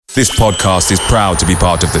This podcast is proud to be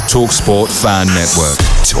part of the TalkSport Fan Network.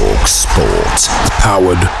 TalkSport.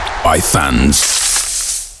 Powered by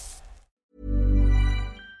fans.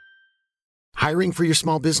 Hiring for your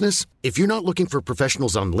small business? If you're not looking for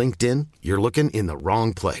professionals on LinkedIn, you're looking in the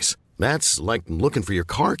wrong place. That's like looking for your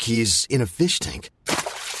car keys in a fish tank.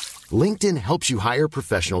 LinkedIn helps you hire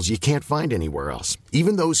professionals you can't find anywhere else,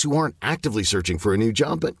 even those who aren't actively searching for a new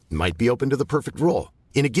job but might be open to the perfect role.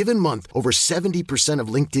 In a given month, over 70% of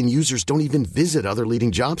LinkedIn users don't even visit other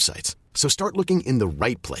leading job sites. So start looking in the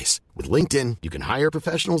right place. With LinkedIn, you can hire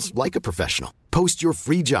professionals like a professional. Post your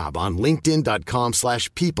free job on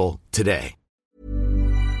linkedin.com/people today.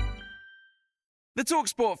 The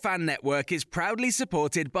TalkSport Fan Network is proudly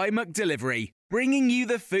supported by McDelivery, bringing you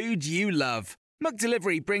the food you love.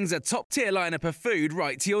 McDelivery brings a top-tier lineup of food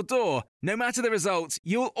right to your door. No matter the result,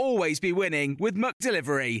 you'll always be winning with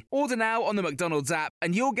McDelivery. Order now on the McDonald's app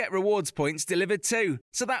and you'll get rewards points delivered too.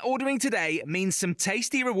 So that ordering today means some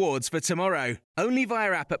tasty rewards for tomorrow. Only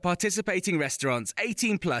via app at participating restaurants.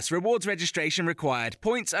 18 plus. Rewards registration required.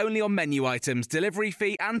 Points only on menu items. Delivery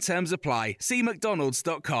fee and terms apply. See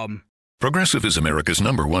mcdonalds.com. Progressive is America's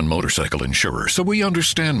 #1 motorcycle insurer, so we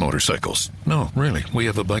understand motorcycles. No, really, we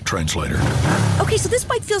have a bike translator. Okay, so this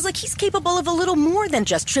bike feels like he's capable of a little more than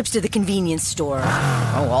just trips to the convenience store.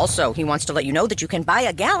 Oh, also, he wants to let you know that you can buy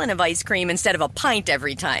a gallon of ice cream instead of a pint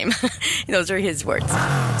every time. Those are his words.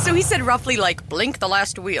 So he said roughly like, blink the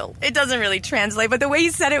last wheel. It doesn't really translate, but the way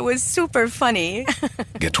he said it was super funny.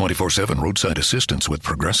 Get 24/7 roadside assistance with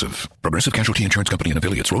Progressive. Progressive Casualty Insurance Company and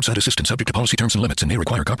affiliates. Roadside assistance subject to policy terms and limits and may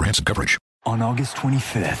require comprehensive coverage. On August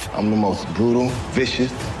 25th, I'm the most brutal,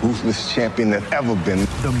 vicious, ruthless champion there's ever been.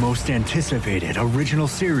 The most anticipated original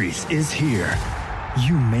series is here.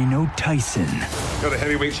 You may know Tyson. You're the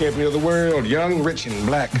heavyweight champion of the world, young, rich, and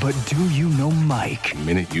black. But do you know Mike? The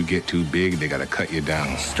minute you get too big, they gotta cut you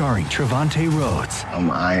down. Starring Trevante Rhodes.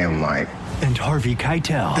 I am Mike. And Harvey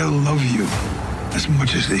Keitel. They'll love you as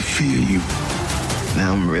much as they fear you.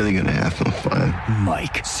 Now I'm really gonna have some fun.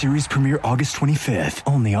 Mike, series premiere August 25th,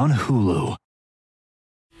 only on Hulu.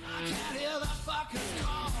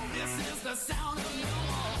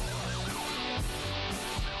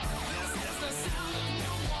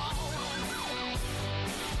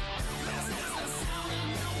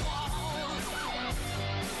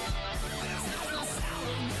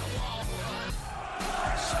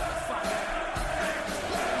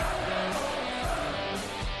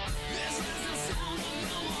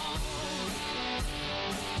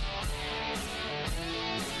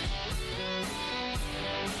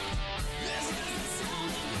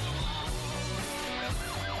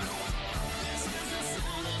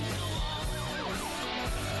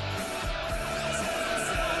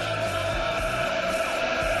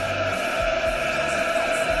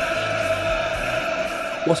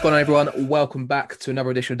 What's going on, everyone? Welcome back to another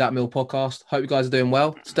edition of That Mill podcast. Hope you guys are doing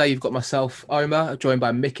well. Today you've got myself, Omar, joined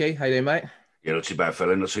by Mickey. How you doing, mate? Yeah, not too bad,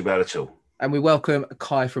 fella. Not too bad at all. And we welcome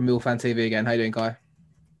Kai from Mill Fan TV again. How you doing, Kai?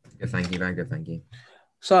 Good, thank you. Very good, thank you.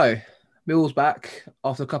 So, Mill's back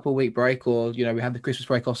after a couple of week break, or, we had the Christmas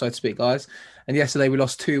break off, so to speak, guys. And yesterday we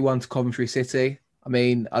lost 2-1 to Coventry City. I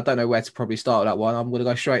mean, I don't know where to probably start with that one. I'm going to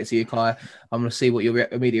go straight to you, Kai. I'm going to see what your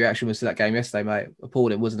immediate reaction was to that game yesterday, mate.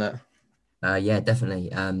 Appalling, wasn't it? Yeah,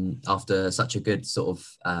 definitely. After such a good sort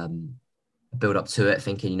of build up to it,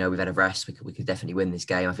 thinking, we've had a rest, we could definitely win this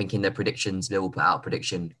game. I think in the predictions, Liverpool put out a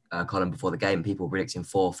prediction column before the game, people were predicting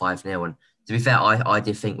 4-5-0. And to be fair, I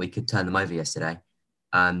did think we could turn them over yesterday.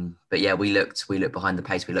 But yeah, we looked behind the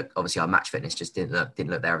pace. We looked, obviously our match fitness just didn't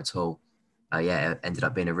look there at all. It ended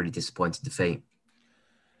up being a really disappointing defeat.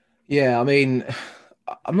 Yeah, I mean,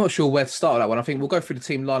 I'm not sure where to start with that one. I think we'll go through the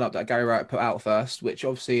team lineup that Gary Wright put out first, which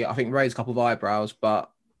obviously I think raised a couple of eyebrows, but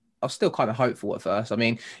I was still kind of hopeful at first. I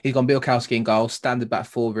mean, he's gone Bielkowski in goal, standard back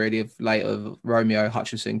four really of late of Romeo,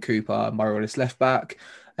 Hutchinson, Cooper, Morales left back.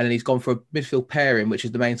 And then he's gone for a midfield pairing, which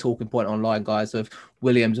is the main talking point online, guys, of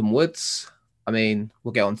Williams and Woods. I mean,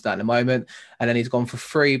 we'll get on to that in a moment. And then he's gone for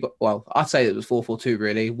three, but well, I'd say it was 4-4-2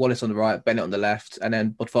 really. Wallace on the right, Bennett on the left, and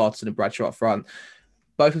then Bodvarsson and Bradshaw up front.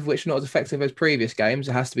 Both of which are not as effective as previous games,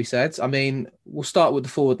 it has to be said. I mean, we'll start with the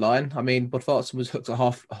forward line. I mean, Bodvarsson was hooked at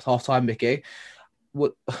half time, Mickey.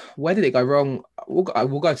 Where did it go wrong? We'll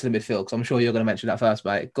go to the midfield because I'm sure you're going to mention that first,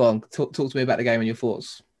 mate. Go on, talk to me about the game and your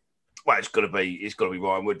thoughts. Well, it's got to be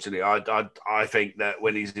Ryan Woods, isn't it? I think that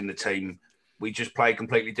when he's in the team, we just play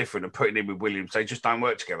completely different, and putting him with Williams, they just don't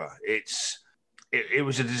work together. It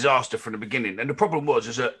was a disaster from the beginning, and the problem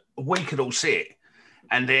was that we could all see it,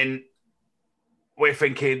 and then we're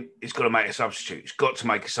thinking he's got to make a substitute. He's got to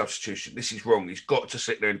make a substitution. This is wrong. He's got to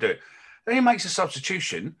sit there and do it. Then he makes a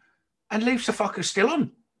substitution and leaves the fucker still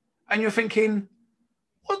on. and you're thinking,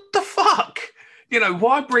 what the fuck? You know,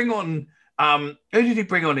 why bring on? Who did he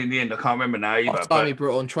bring on in the end? I can't remember now either. Time he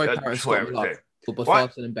brought on Troy Parrott and Scott McLaughlin for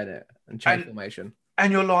Butfarson and Bennett and change formation.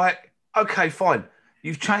 And you're like, okay, fine.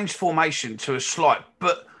 You've changed formation to a slight,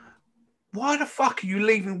 but why the fuck are you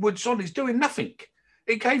leaving Woods on? He's doing nothing.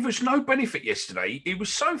 It gave us no benefit yesterday. He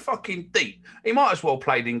was so fucking deep. He might as well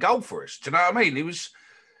played in goal for us. Do you know what I mean? He was,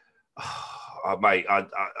 mate.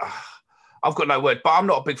 I've got no word. But I'm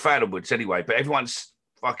not a big fan of Woods anyway. But everyone's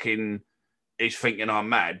fucking is thinking I'm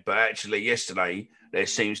mad. But actually, yesterday there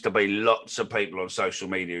seems to be lots of people on social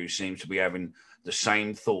media who seem to be having the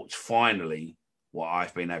same thoughts. Finally, what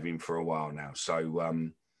I've been having for a while now.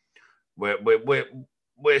 So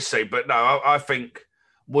we'll see. But no, I think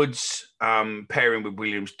Woods pairing with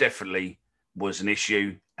Williams definitely was an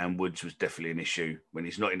issue, and Woods was definitely an issue. When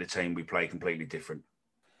he's not in the team, we play completely different.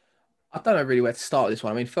 I don't know really where to start with this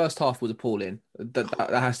one. I mean, first half was appalling. That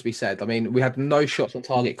has to be said. I mean, we had no shots on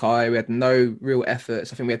target, Kai. We had no real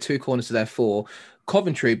efforts. I think we had 2 corners to their 4.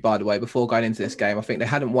 Coventry, by the way, before going into this game, I think they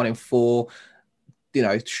hadn't won in 4. You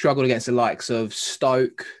know, struggled against the likes of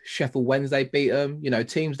Stoke, Sheffield Wednesday beat them. You know,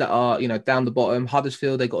 teams that are, you know, down the bottom.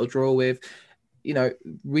 Huddersfield, they got a draw with. You know,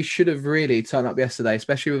 we should have really turned up yesterday,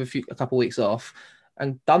 especially with a couple of weeks off,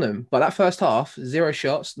 and done them. But that first half, 0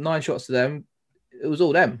 shots, 9 shots to them. It was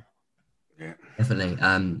all them. Yeah, definitely.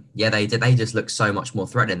 They did. They just looked so much more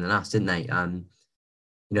threatening than us, didn't they? You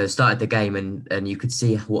know, started the game and you could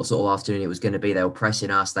see what sort of afternoon it was going to be. They were pressing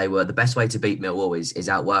us. They were the best way to beat Millwall is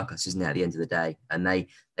outwork us, isn't it? At the end of the day, and they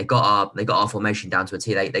got our formation down to a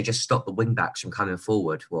T. They just stopped the wing backs from coming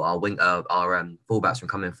forward. Well, our fullbacks from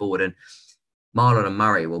coming forward, and Marlon and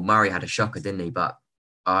Murray. Well, Murray had a shocker, didn't he? But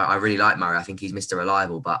I really like Murray. I think he's Mr.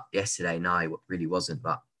 Reliable. But yesterday, no, he really wasn't.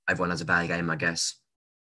 But everyone has a bad game, I guess.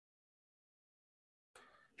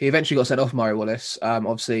 He eventually got sent off, Murray Wallace.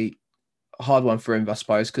 Obviously, a hard one for him, I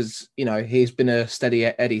suppose, because, you know, he's been a steady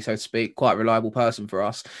Eddie, so to speak, quite a reliable person for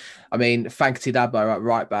us. I mean, Fancy Dabo at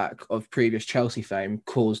right back of previous Chelsea fame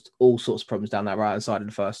caused all sorts of problems down that right-hand side in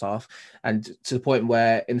the first half. And to the point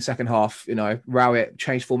where in the second half, you know, Rowett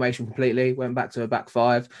changed formation completely, went back to a back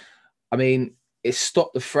 5. I mean, it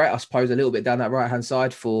stopped the threat, I suppose, a little bit down that right-hand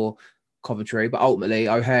side for Coventry, but ultimately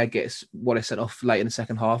O'Hare gets Wallace sent off late in the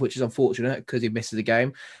second half, which is unfortunate because he misses the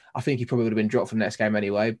game. I think he probably would have been dropped from the next game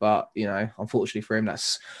anyway, but, you know, unfortunately for him,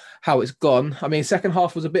 that's how it's gone. I mean, second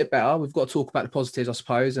half was a bit better. We've got to talk about the positives, I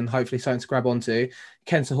suppose, and hopefully something to grab onto.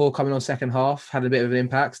 Ken Sahor coming on second half had a bit of an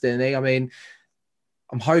impact, didn't he? I mean,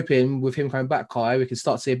 I'm hoping with him coming back, Kai, we can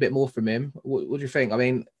start to see a bit more from him. What do you think? I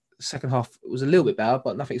mean, second half was a little bit better,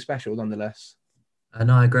 but nothing special nonetheless.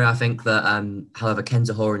 No, I agree. I think that, however, Ken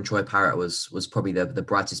Sahor and Troy Parrott was probably the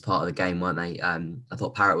brightest part of the game, weren't they? I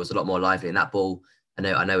thought Parrott was a lot more lively in that ball.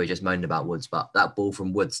 I know we just moaned about Woods, but that ball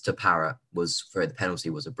from Woods to Parrott was for the penalty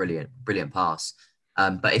was a brilliant pass.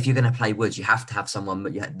 But if you're going to play Woods, you have to have someone.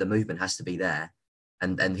 The movement has to be there,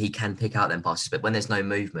 and he can pick out them passes. But when there's no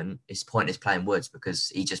movement, it's pointless playing Woods because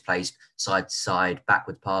he just plays side to side,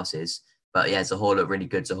 backward passes. But yeah, Sahor looked really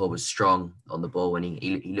good. Sahor was strong on the ball, and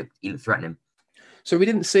he looked threatening. So we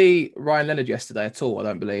didn't see Ryan Leonard yesterday at all, I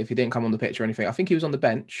don't believe. He didn't come on the pitch or anything. I think he was on the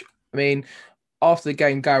bench. I mean, after the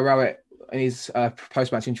game, Gary Rowett, in his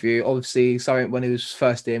post-match interview, obviously, something when he was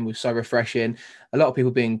first in was so refreshing. A lot of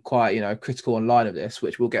people being quite, you know, critical online of this,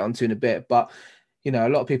 which we'll get onto in a bit. But, you know, a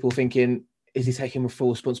lot of people thinking, is he taking full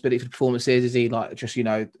responsibility for the performances? Is he like just, you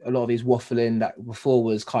know, a lot of his waffling that before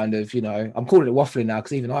was kind of, you know, I'm calling it waffling now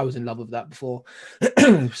because even I was in love with that before.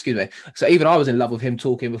 Excuse me. So even I was in love with him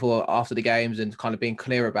talking before, after the games and kind of being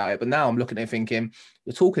clear about it. But now I'm looking at him thinking,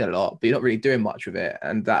 you're talking a lot, but you're not really doing much with it.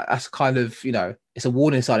 And that's kind of, you know, it's a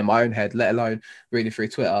warning sign in my own head, let alone reading through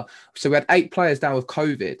Twitter. So we had 8 players down with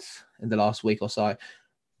COVID in the last week or so.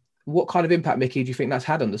 What kind of impact, Mickey, do you think that's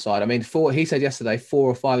had on the side? I mean, he said yesterday 4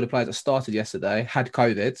 or 5 of the players that started yesterday had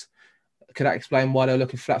COVID. Could that explain why they were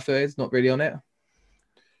looking flat-footed, not really on it?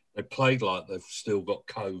 They played like they've still got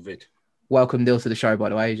COVID. Welcome, Neil, to the show, by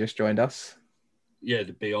the way. He just joined us. Yeah,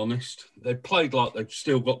 to be honest. They played like they've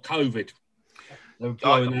still got COVID. They were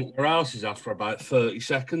blowing out their houses after about 30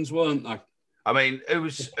 seconds, weren't they? I mean, it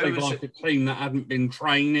was like a team that hadn't been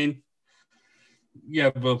training.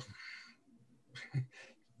 Yeah, well...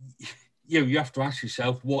 You have to ask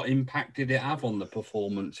yourself, what impact did it have on the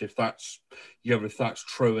performance? If that's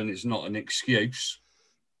true and it's not an excuse.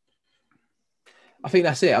 I think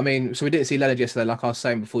that's it. I mean, so we didn't see Leonard yesterday, like I was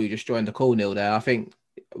saying before you just joined the call, Neil, there. I think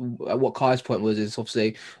what Kai's point was is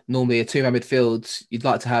obviously normally a 2-man midfield, you'd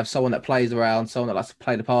like to have someone that plays around, someone that likes to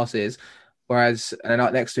play the passes. Whereas, and then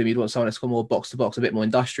right next to him, you'd want someone that's more box to box, a bit more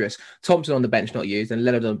industrious. Thompson on the bench not used, and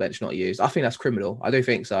Leonard on the bench not used. I think that's criminal. I do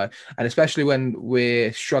think so. And especially when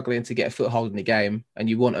we're struggling to get a foothold in the game, and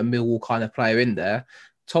you want a Millwall kind of player in there,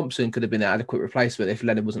 Thompson could have been an adequate replacement if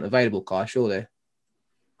Leonard wasn't available, Kai, surely.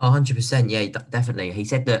 100%, yeah, definitely. He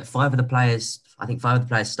said that 5 of the players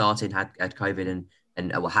started had COVID and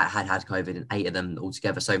had COVID, and 8 of them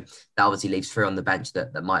altogether. So that obviously leaves 3 on the bench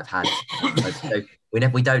that might have had. So we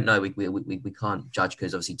don't know. We can't judge,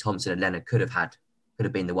 because obviously Thompson and Leonard could have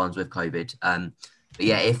been the ones with COVID. But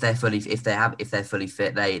yeah, if they're fully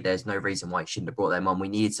fit, there's no reason why he shouldn't have brought them on. We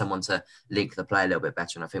needed someone to link the play a little bit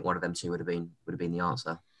better, and I think one of them two would have been the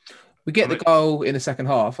answer. We get the goal in the second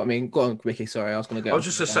half. I mean, go on, Ricky. Sorry, I was going to go. I was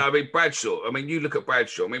just going to say, I mean, Bradshaw. I mean, you look at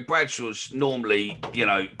Bradshaw. I mean, Bradshaw's normally,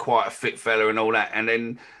 quite a fit fella and all that. And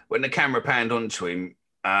then when the camera panned onto him,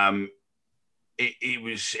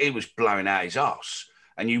 it was blowing out his arse.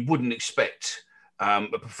 And you wouldn't expect a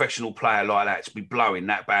professional player like that to be blowing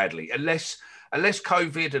that badly, unless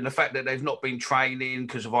COVID and the fact that they've not been training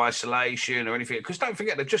because of isolation or anything. Because don't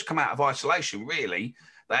forget, they've just come out of isolation, really.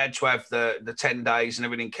 They had to have the 10 days and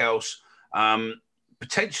everything else.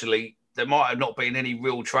 Potentially, there might have not been any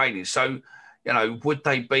real training. So, would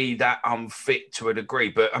they be that unfit to a degree?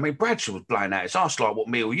 But, I mean, Bradshaw was blowing out his arse like what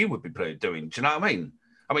me or you would be doing. Do you know what I mean?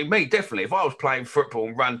 I mean, me, definitely. If I was playing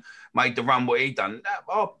football and made the run what he done,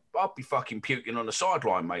 I'd be fucking puking on the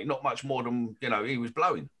sideline, mate. Not much more than, he was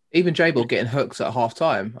blowing. Even J-Ball getting hooked at half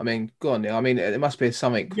time. I mean, go on, Neil. I mean, it must be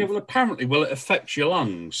something. Yeah, well, apparently, it affects your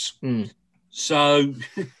lungs. So,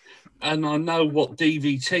 and I know what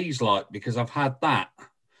DVT's like because I've had that.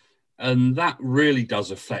 And that really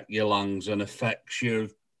does affect your lungs and affects your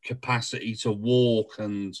capacity to walk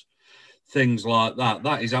and things like that.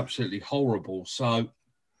 That is absolutely horrible. So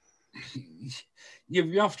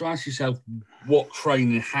you have to ask yourself, what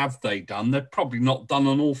training have they done? They've probably not done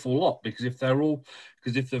an awful lot, because if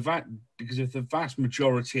the vast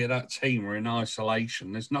majority of that team are in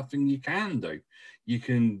isolation, there's nothing you can do. You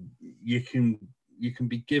can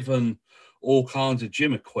be given all kinds of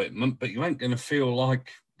gym equipment, but you ain't going to feel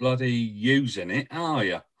like bloody using it, are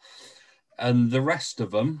you? And the rest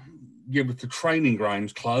of them, with the training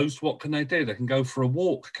grounds closed, what can they do? They can go for a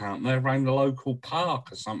walk, can't they, around the local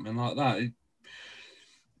park or something like that?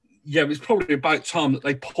 It's probably about time that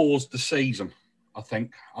they paused the season, I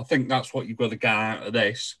think. I think that's what you've got to get out of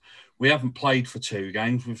this. We haven't played for 2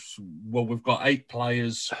 games. We've got 8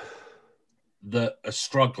 players that are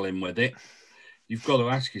struggling with it. You've got to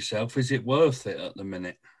ask yourself, is it worth it at the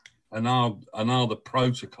minute? And are the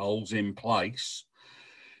protocols in place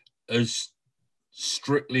as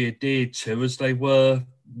strictly adhered to as they were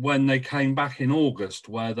when they came back in August,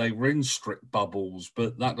 where they were in strict bubbles?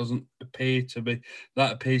 But that doesn't appear to be.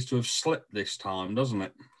 That appears to have slipped this time, doesn't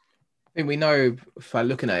it? I think we know, by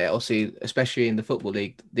looking at it, obviously, especially in the Football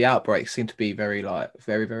League, the outbreaks seem to be very,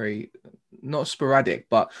 very not sporadic,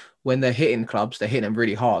 but when they're hitting clubs, they're hitting them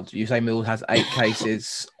really hard. You say Mill has 8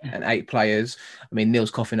 cases and 8 players. I mean, Neil's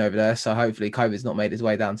coughing over there, so hopefully COVID's not made its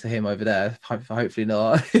way down to him over there. Hopefully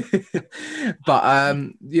not. But,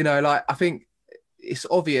 I think it's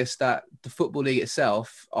obvious that the Football League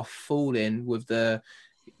itself are falling with the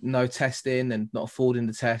no testing and not affording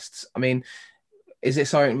the tests. I mean, is it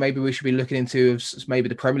something maybe we should be looking into? Maybe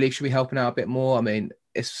the Premier League should be helping out a bit more. I mean,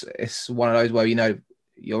 it's one of those where,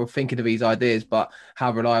 you're thinking of these ideas, but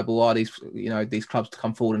how reliable are these clubs to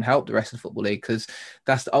come forward and help the rest of the Football League? Because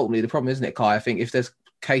that's ultimately the problem, isn't it, Kai? I think if there's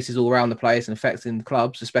cases all around the place and affecting the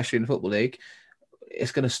clubs, especially in the Football League,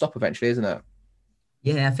 it's going to stop eventually, isn't it?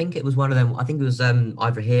 Yeah, I think it was one of them. I think it was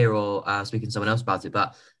either here or speaking to someone else about it.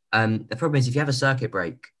 But the problem is, if you have a circuit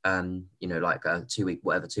break, like a 2-week,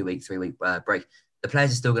 3-week break, the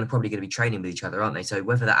players are probably going to be training with each other, aren't they? So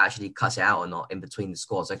whether that actually cuts it out or not in between the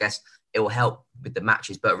squads, I guess it will help with the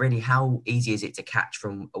matches. But really, how easy is it to catch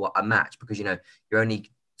from a match? Because, you're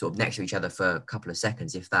only sort of next to each other for a couple of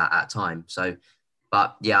seconds, if that, at a time. So,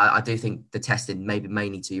 but yeah, I do think the testing may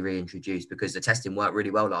need to be reintroduced, because the testing worked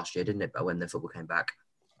really well last year, didn't it? But when the football came back.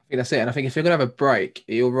 I think that's it. And I think if you're going to have a break,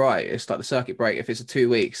 you're right. It's like the circuit break. If it's a 2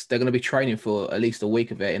 weeks, they're going to be training for at least a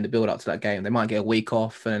week of it in the build up to that game. They might get a week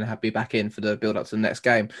off and then be back in for the build up to the next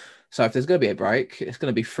game. So if there's going to be a break, it's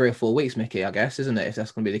going to be 3 or 4 weeks, Mickey, I guess, isn't it? If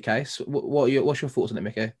that's going to be the case. What's your thoughts on it,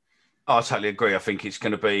 Mickey? I totally agree. I think it's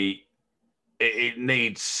going to be, it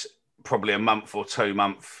needs probably a month or 2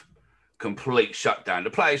 month complete shutdown.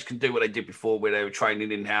 The players can do what they did before, where they were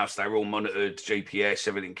training in-house, they were all monitored, GPS,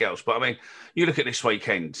 everything else. But I mean, you look at this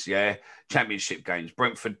weekend, Championship games,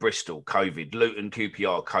 Brentford, Bristol, COVID, Luton,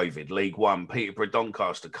 QPR, COVID, League One, Peterborough,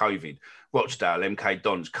 Doncaster, COVID, Rochdale, MK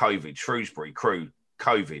Dons, COVID, Shrewsbury, Crewe,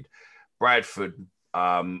 COVID, Bradford,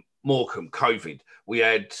 Morecambe, COVID. We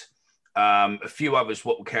had a few others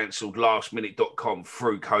what were cancelled, lastminute.com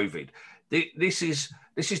through COVID. This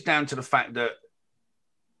is down to the fact that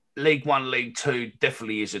League One, League Two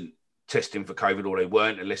definitely isn't testing for COVID, or they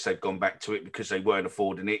weren't, unless they've gone back to it because they weren't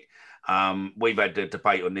affording it. We've had the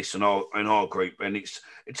debate on this in our group, and it's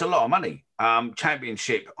a lot of money.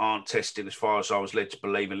 Championship aren't testing, as far as I was led to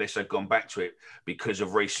believe, unless they've gone back to it because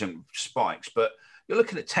of recent spikes. But you're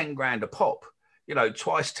looking at 10 grand a pop. You know,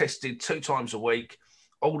 twice tested, 2 times a week.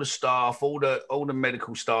 All the staff, all the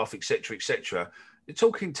medical staff, etc., etc. You're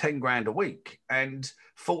talking 10 grand a week and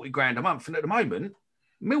 40 grand a month. And at the moment,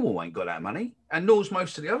 Millwall ain't got that money, and nor's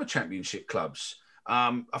most of the other Championship clubs.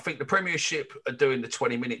 I think the Premiership are doing the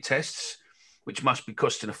 20-minute tests, which must be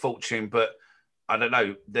costing a fortune. But I don't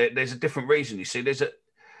know. There's a different reason. You see, there's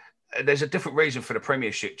a different reason for the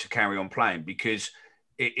Premiership to carry on playing, because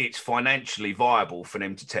it's financially viable for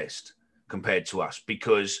them to test compared to us,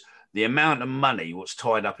 because the amount of money what's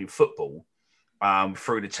tied up in football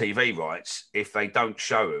through the TV rights, if they don't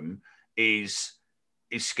show them, is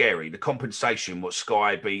scary. The compensation what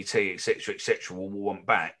Sky, BT, etc., will want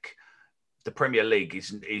back, the Premier League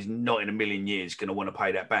is not in a million years going to want to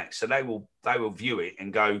pay that back. So they will view it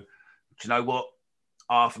and go, do you know what?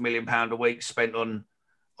 £500,000 a week spent on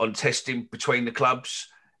testing between the clubs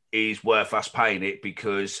is worth us paying it,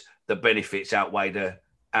 because the benefits outweigh the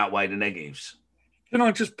negatives. Can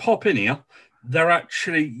I just pop in here? They are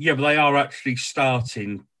actually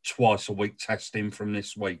starting twice a week testing from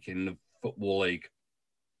this week in the Football League.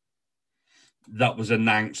 That was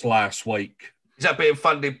announced last week. Is that being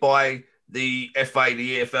funded by the FA,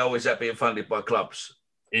 the EFL? Is that being funded by clubs?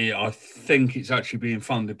 Yeah, I think it's actually being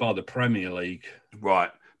funded by the Premier League.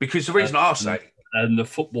 Right. Because the reason I say... And the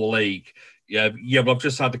Football League, but I've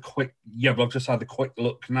just had a quick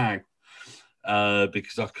look now,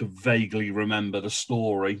 because I could vaguely remember the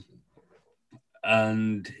story,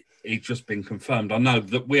 and it's just been confirmed. I know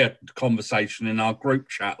that we had a conversation in our group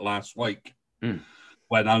chat last week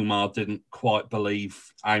when Omar didn't quite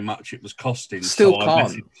believe how much it was costing. Still so can't. I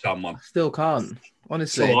messaged someone. Still can't.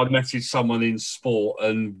 Honestly. So I messaged someone in sport,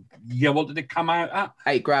 and what did it come out at?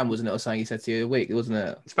 £8,000, wasn't it, or something he said to you a week, wasn't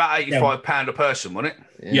it? It's about £85 a person, wasn't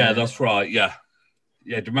it? Yeah, that's right. Yeah.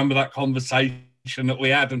 Do you remember that conversation that we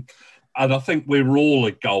had? And I think we were all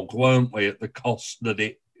agog, weren't we, at the cost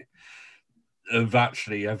that of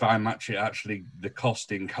how much it actually the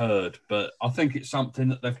cost incurred. But I think it's something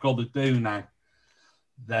that they've got to do now.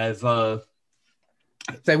 If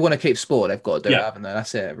they want to keep sport, they've got to do it, haven't they?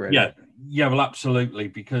 That's it, really. Yeah, well, absolutely,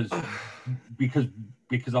 because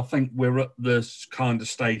I think we're at this kind of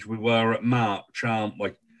stage we were at March, aren't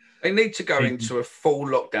we? They need to go into a full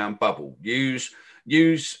lockdown bubble. Use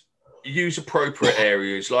appropriate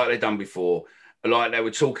areas like they've done before, like they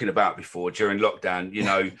were talking about before during lockdown, you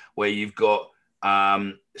know, where you've got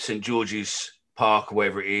St. George's Park or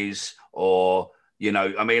wherever it is, or, you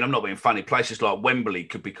know, I mean, I'm not being funny. Places like Wembley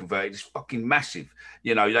could be converted. It's fucking massive.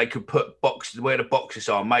 You know, they could put boxes where the boxes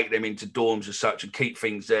are, make them into dorms as such, and keep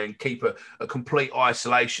things there and keep a complete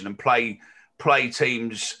isolation and play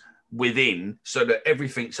teams within, so that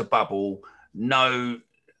everything's a bubble. No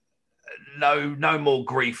more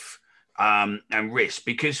grief and risk.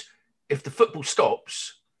 Because if the football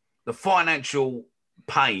stops, the financial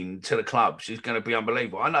pain to the clubs is going to be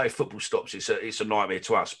unbelievable. I know if football stops, it's a nightmare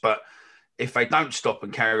to us, but if they don't stop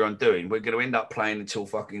and carry on doing, we're going to end up playing until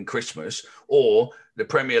fucking Christmas, or the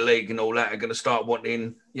Premier League and all that are going to start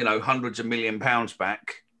wanting, you know, hundreds of £1 million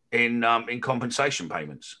back in compensation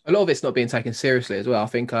payments. A lot of it's not being taken seriously as well. I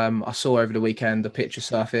think I saw over the weekend a picture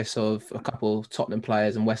surface of a couple of Tottenham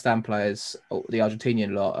players and West Ham players, the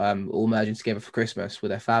Argentinian lot, all merging together for Christmas with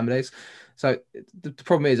their families. So the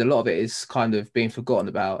problem is a lot of it is kind of being forgotten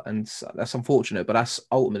about, and that's unfortunate, but that's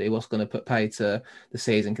ultimately what's going to put pay to the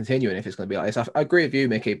season continuing if it's going to be like this. I agree with you,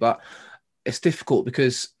 Mickey, but it's difficult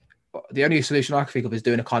because the only solution I can think of is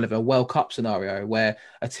doing a kind of a World Cup scenario where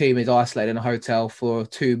a team is isolated in a hotel for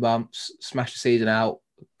 2 months, smash the season out,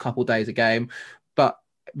 a couple of days a game. But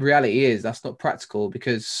reality is that's not practical,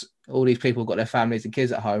 because all these people have got their families and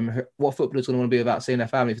kids at home. What footballers going to want to be without seeing their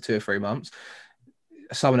family for 2 or 3 months?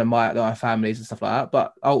 Some of them might not have families and stuff like that,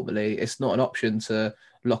 but ultimately it's not an option to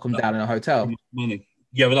lock them down in a hotel. Money.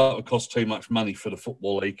 Yeah, but that would cost too much money for the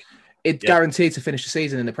Football League. It's guaranteed to finish the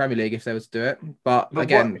season in the Premier League if they were to do it. But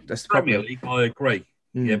again, that's the Premier problem. League, I agree.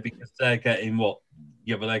 Yeah, because they're getting what?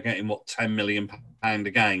 Yeah, but they're getting what, £10 million a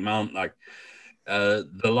game, aren't they?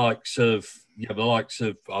 The likes of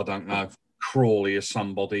I don't know, Crawley or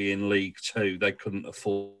somebody in League Two, they couldn't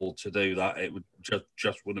afford to do that. It would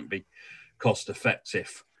just wouldn't be cost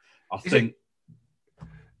effective. I think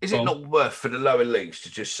Is it not worth for the lower leagues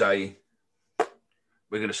to just say,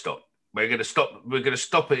 we're going to stop? We're going to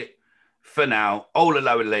stop it for now. All the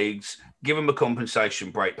lower leagues, give them a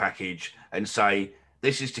compensation break package and say,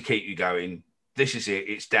 this is to keep you going. This is it.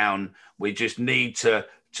 It's down. We just need to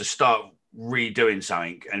start redoing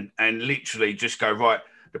something and literally just go, right,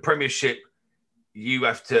 the Premiership, you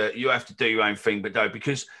have to do your own thing, but no,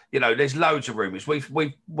 because there's loads of rumours.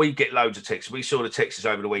 We get loads of texts. We saw the texts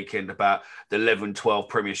over the weekend about the 11, 12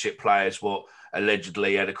 Premiership players what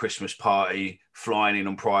allegedly had a Christmas party, flying in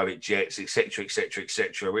on private jets, etc., etc.,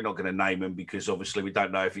 etc. We're not going to name them because obviously we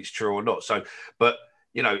don't know if it's true or not. So, but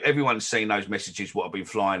everyone's seen those messages what have been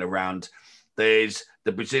flying around. There's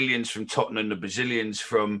the Brazilians from Tottenham, the Brazilians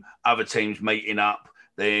from other teams meeting up.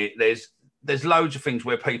 There's loads of things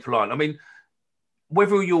where people aren't. I mean,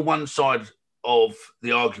 whether you're one side of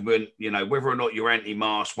the argument, whether or not you're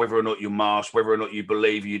anti-mask, whether or not you're masked, whether or not you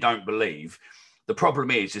believe or you don't believe, the problem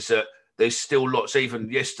is that there's still lots, even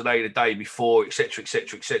yesterday, the day before, etc.,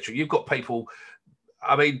 etc., etc. You've got people,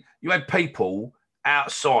 I mean, you had people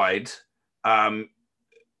outside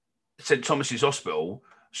St Thomas's Hospital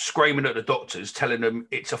screaming at the doctors, telling them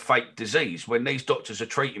it's a fake disease when these doctors are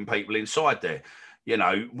treating people inside there.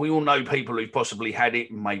 We all know people who've possibly had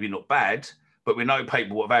it, maybe not bad, but we know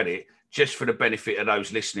people who have had it. Just for the benefit of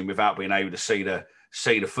those listening, without being able to see the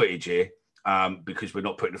footage here, because we're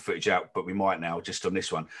not putting the footage out, but we might now just on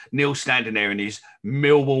this one. Neil standing there in his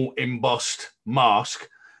Millwall embossed mask,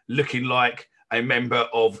 looking like a member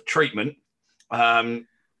of treatment.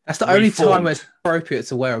 That's the only time where it's appropriate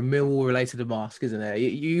to wear a Millwall-related mask, isn't it?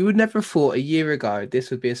 You would never have thought a year ago this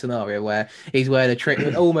would be a scenario where he's wearing a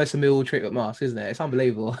treatment, almost a Millwall treatment mask, isn't it? It's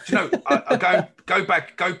unbelievable. I go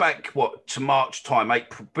back what to March time,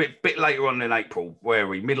 April, bit later on in April, where are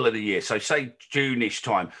we? Middle of the year, so say June-ish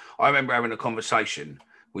time. I remember having a conversation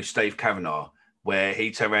with Steve Kavanagh where he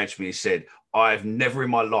turned around to me and said, "I've never in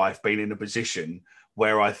my life been in a position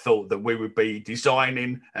where I thought that we would be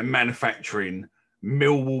designing and manufacturing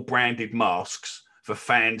Millwall branded masks for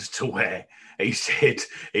fans to wear." He said,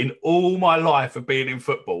 in all my life of being in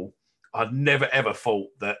football, I'd never ever thought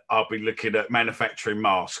that I'd be looking at manufacturing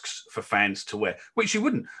masks for fans to wear, which you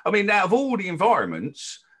wouldn't. I mean, out of all the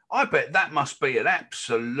environments, I bet that must be an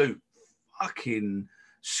absolute fucking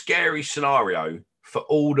scary scenario for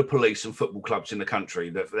all the police and football clubs in the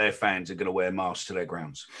country that their fans are going to wear masks to their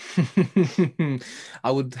grounds.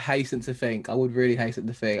 I would really hasten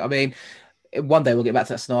to think. I mean, one day we'll get back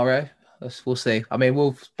to that scenario. We'll see. I mean,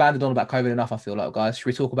 we've banded on about COVID enough, I feel like, guys. Should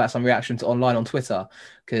we talk about some reactions online on Twitter?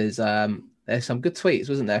 Because there's some good tweets,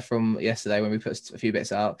 wasn't there, from yesterday when we put a few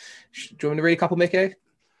bits out. Do you want me to read a couple, Mickey?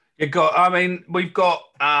 We've got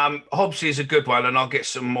Hobbsy is a good one, and I'll get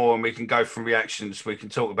some more and we can go from reactions. We can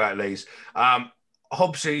talk about these.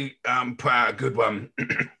 Hobbsy put out a good one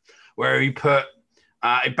where he put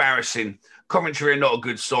embarrassing. Coventry are not a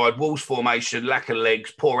good side. Wolves formation, lack of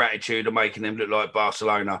legs, poor attitude are making them look like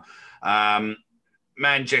Barcelona.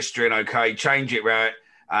 Man gesturing okay, change it right.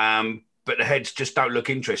 But the heads just don't look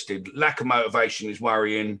interested. Lack of motivation is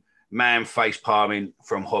worrying. Man face palming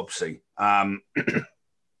from Hobbsy. I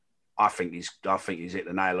think he's hit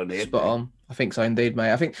the nail on the head. Spot on. I think so indeed,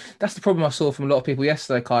 mate. I think that's the problem I saw from a lot of people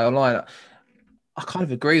yesterday, Kai, online. I kind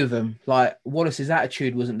of agree with him. Like, Wallace's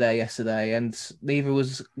attitude wasn't there yesterday, and neither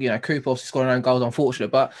was, Cooper obviously scoring their own goals,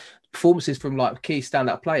 unfortunate, but performances from like key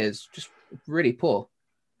standout players just really poor.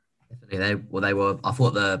 Definitely, they were. I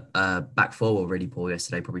thought the back four were really poor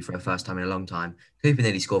yesterday, probably for the first time in a long time. Cooper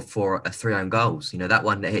nearly scored three own goals. That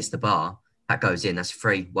one that hits the bar, that goes in. That's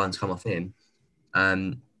 3-1's come off him.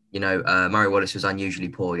 Murray Wallace was unusually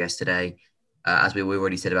poor yesterday. As we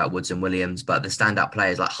already said about Woods and Williams, but the standout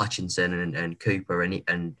players like Hutchinson and Cooper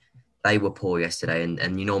and they were poor yesterday,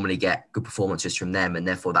 and you normally get good performances from them, and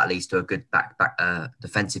therefore that leads to a good back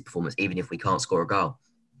defensive performance, even if we can't score a goal.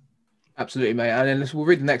 Absolutely, mate. And then we'll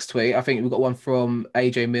read the next tweet. I think we've got one from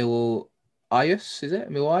AJ Millwall-Ayus, is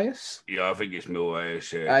it? Millwall-Ayus? Yeah, I think it's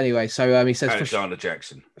Millwall-Ayus, yeah. Anyway, so he says... Alexander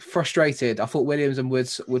Jackson. Frustrated. I thought Williams and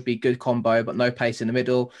Woods would be good combo, but no pace in the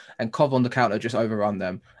middle, and Cov on the counter just overrun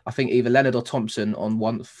them. I think either Leonard or Thompson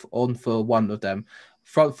on for one of them.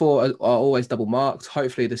 Front four are always double marked.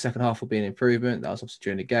 Hopefully the second half will be an improvement. That was obviously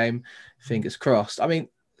during the game. Fingers crossed. I mean,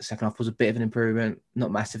 the second half was a bit of an improvement,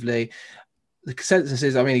 not massively. The consensus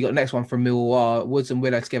is, you got the next one from Millwall. Woods and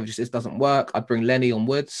Willow together just doesn't work. I'd bring Lenny on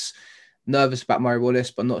Woods. Nervous about Murray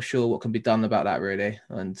Wallace, but not sure what can be done about that really.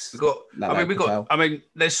 And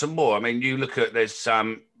there's some more. You look at there's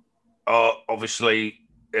obviously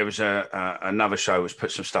there was another show was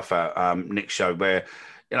put some stuff out, Nick's show, where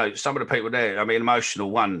you know, some of the people there, I mean, emotional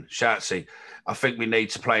one, Shoutsy. I think we need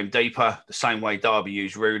to play him deeper, the same way Derby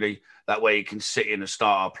used Rooney. That way he can sit in and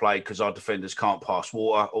start our play because our defenders can't pass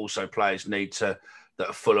water. Also, players need to that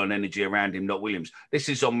are full on energy around him, not Williams. This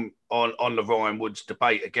is on the Ryan Woods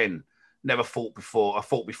debate again. Never thought before. I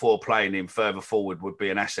thought before playing him further forward would be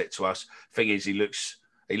an asset to us. Thing is, he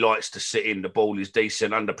likes to sit in. The ball is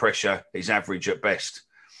decent under pressure. He's average at best.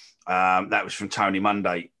 That was from Tony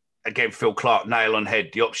Monday. Again, Phil Clark, nail on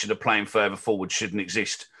head. The option of playing further forward shouldn't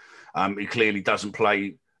exist. He clearly doesn't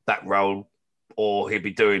play that role, or he'd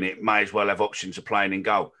be doing it. May as well have options of playing in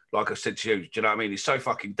goal. Like I said to you, do you know what I mean? He's so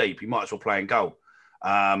fucking deep. He might as well play in goal.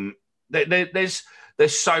 There's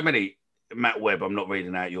so many. Matt Webb, I'm not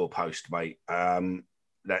reading out your post, mate.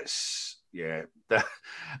 That's yeah.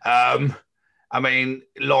 I mean,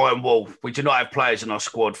 Lion Wolf, we do not have players in our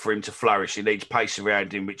squad for him to flourish. He needs pace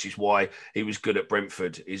around him, which is why he was good at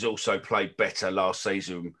Brentford. He's also played better last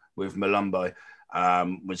season with Malumbo,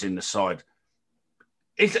 was in the side.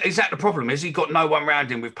 Is that the problem? Has he got no one around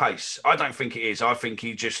him with pace? I don't think it is. I think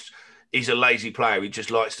he's a lazy player. He just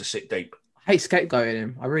likes to sit deep. I hate scapegoating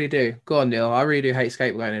him. I really do. Go on, Neil. I really do hate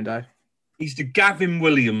scapegoating him, though. He's the Gavin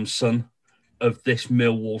Williamson of this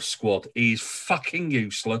Millwall squad. He's fucking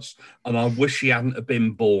useless, and I wish he hadn't have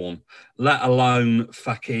been born, let alone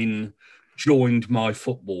fucking joined my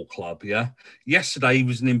football club, yeah? Yesterday, he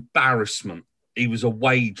was an embarrassment. He was a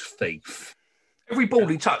wage thief. Every ball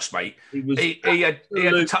he touched, mate, he had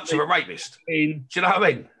the touch of a rapist. Do you know what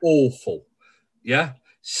I mean? Awful, yeah?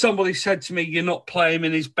 Somebody said to me, you're not playing him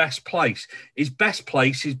in his best place. His best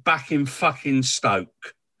place is back in fucking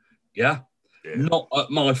Stoke, yeah? Not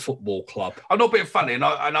at my football club. I'm not being funny, and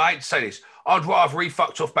I hate to say this. I'd rather he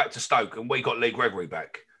fucked off back to Stoke and we got Lee Gregory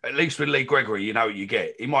back. At least with Lee Gregory, you know what you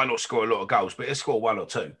get. He might not score a lot of goals, but he'll score one or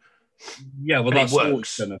two. Yeah, well, that's all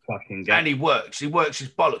he's going to fucking get. And he works. He works his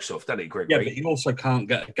bollocks off, doesn't he, Gregory? Yeah, but he also can't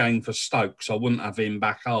get a game for Stoke, so I wouldn't have him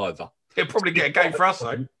back either. He'll probably get a game for us,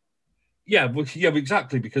 though. Yeah,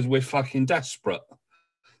 exactly, because we're fucking desperate.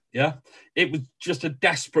 Yeah, it was just a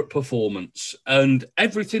desperate performance, and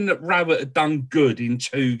everything that Rowett had done good in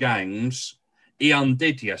 2 games, he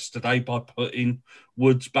undid yesterday by putting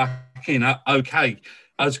Woods back in. Okay,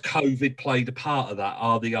 has COVID played a part of that?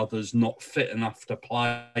 Are the others not fit enough to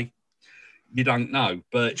play? You don't know,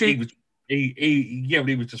 but he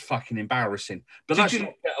was just fucking embarrassing. But let's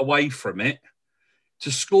not get away from it.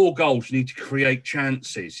 To score goals, you need to create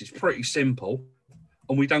chances. It's pretty simple.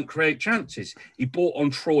 And we don't create chances. He bought on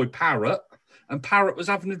Troy Parrott, and Parrott was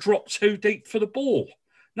having to drop too deep for the ball.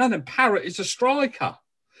 No, then Parrott is a striker.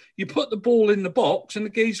 You put the ball in the box, and the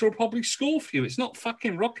geezer will probably score for you. It's not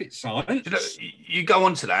fucking rocket science. You go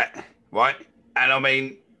on to that, right? And I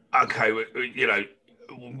mean, okay,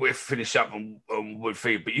 we'll finish up on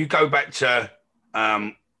Woodfield, but you go back to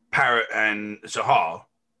Parrott and Zaha.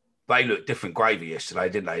 They looked different gravy yesterday,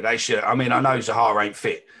 didn't they? They should. I mean, I know Zaha ain't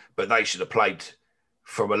fit, but they should have played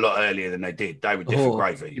from a lot earlier than they did. They were different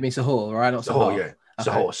gravy. You mean Sahor, right? Not Sahar. Yeah. Okay.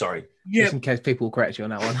 Sahor, sorry. Yeah. Just in case people will correct you on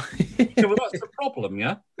that one. Yeah, well, that's the problem,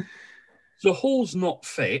 yeah? Sahor's not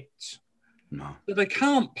fit. No. But they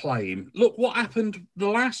can't play him. Look what happened the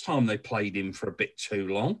last time they played him for a bit too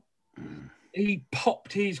long. He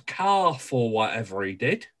popped his calf or whatever he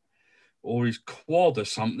did, or his quad or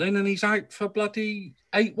something, and he's out for bloody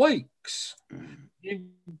 8 weeks.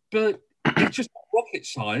 But it's just rocket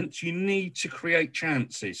science. You need to create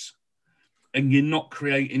chances, and you're not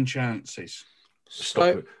creating chances.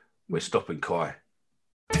 We're stopping Kai.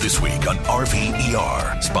 This week on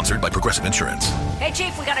RVER, sponsored by Progressive Insurance. Hey,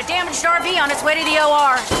 Chief, we got a damaged RV on its way to the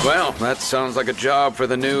OR. Well, that sounds like a job for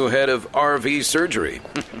the new head of RV surgery.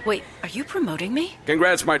 Wait, are you promoting me?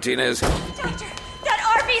 Congrats, Martinez. Doctor,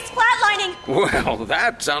 that RV's flatlining. Well,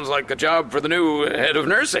 that sounds like a job for the new head of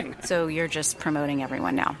nursing. So you're just promoting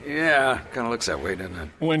everyone now? Yeah, kind of looks that way, doesn't it?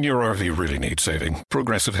 When your RV really needs saving,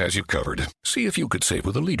 Progressive has you covered. See if you could save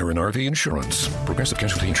with a leader in RV insurance. Progressive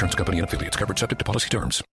Casualty Insurance Company and affiliates. Covered subject to policy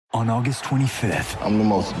terms. On August 25th, I'm the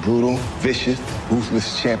most brutal, vicious,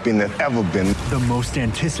 ruthless champion that's ever been. The most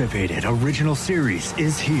anticipated original series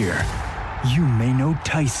is here. You may know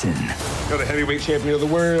Tyson. You're the heavyweight champion of the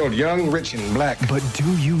world, young, rich, and black. But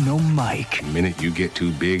do you know Mike? The minute you get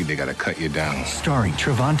too big, they gotta cut you down. Starring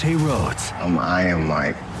Trevante Rhodes. I'm Iron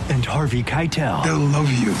Mike. And Harvey Keitel. They'll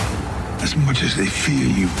love you as much as they fear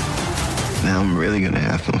you. Now I'm really gonna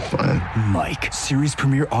have some fun. Mike, series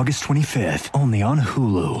premiere August 25th, only on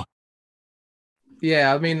Hulu.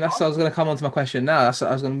 Yeah, I mean, that's I was going to come on to my question now. I was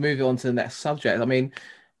going to move it on to the next subject. I mean,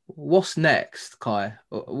 what's next, Kai?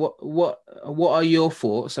 What are your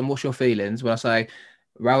thoughts and what's your feelings when I say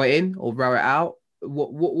row it in or row it out?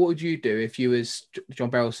 what would you do if you was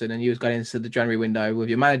John Berylson and you was going into the January window with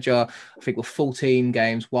your manager, I think with 14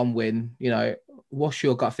 games, 1 win, what's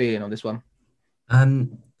your gut feeling on this one?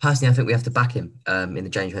 Personally, I think we have to back him in the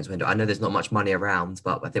January transfer window. I know there's not much money around,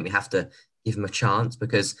 but I think we have to give him a chance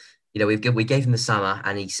because, we gave him the summer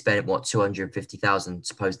and he spent, 250,000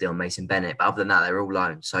 supposedly on Mason Bennett. But other than that, they're all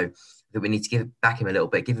loans. So I think we need to back him a little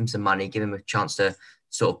bit, give him some money, give him a chance to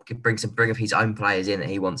sort of bring of his own players in that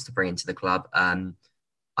he wants to bring into the club.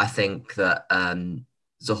 I think that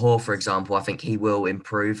Zohore, for example, I think he will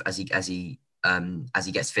improve as he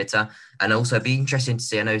gets fitter, and also it'd be interesting to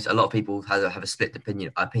see. I know a lot of people have a split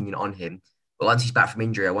opinion on him, but once he's back from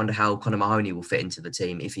injury, I wonder how Conor Mahoney will fit into the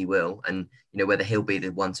team, if he will, and whether he'll be the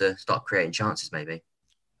one to start creating chances, maybe.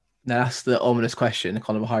 Now that's the ominous question,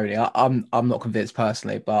 Conor Mahoney. I'm not convinced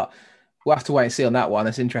personally, but we'll have to wait and see on that one.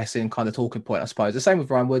 It's an interesting kind of talking point, I suppose. The same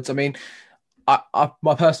with Ryan Woods. I mean,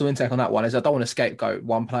 my personal intake on that one is I don't want to scapegoat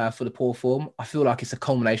one player for the poor form. I feel like it's a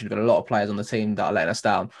culmination of a lot of players on the team that are letting us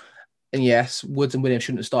down. And yes, Woods and Williams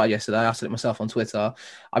shouldn't have started yesterday. I said it myself on Twitter.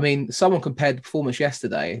 I mean, someone compared the performance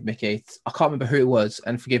yesterday, Mickey. I can't remember who it was,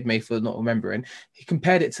 and forgive me for not remembering. He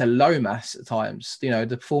compared it to Lomas at times. The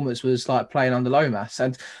performance was like playing under Lomas.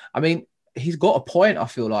 And I mean, he's got a point, I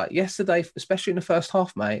feel like. Yesterday, especially in the first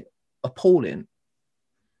half, mate, appalling.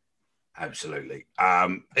 Absolutely.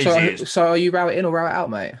 So are you routing in or route out,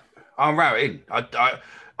 mate? I'm routing.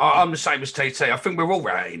 I'm the same as TT. I think we're all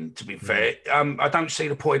routing, to be fair. I don't see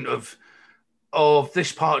the point of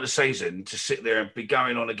this part of the season to sit there and be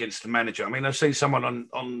going on against the manager. I mean, I've seen someone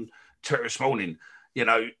on Twitter this morning,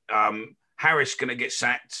 Harris going to get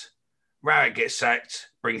sacked, Rowett gets sacked,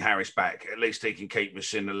 bring Harris back. At least he can keep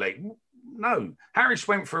us in the league. No, Harris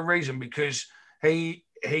went for a reason because he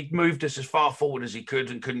moved us as far forward as he could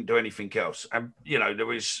and couldn't do anything else. And,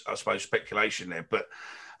 there is, I suppose, speculation there. But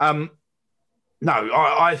no,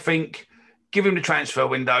 I think give him the transfer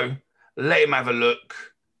window, let him have a look,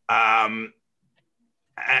 and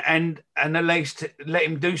at least let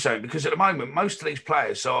him do so. Because at the moment, most of these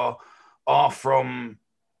players are from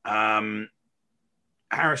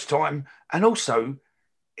Harris' time. And also,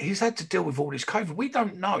 he's had to deal with all this COVID. We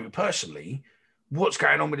don't know, personally, what's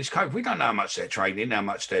going on with this COVID. We don't know how much they're training, how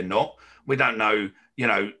much they're not. We don't know,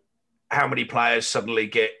 how many players suddenly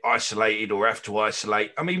get isolated or have to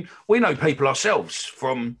isolate. I mean, we know people ourselves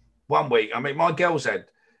from 1 week. I mean, my girl's had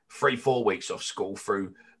 3-4 weeks off school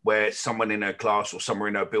through where someone in her class or somewhere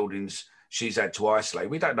in her buildings, she's had to isolate.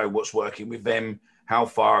 We don't know what's working with them, how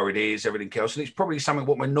far it is, everything else. And it's probably something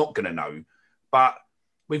what we're not going to know. But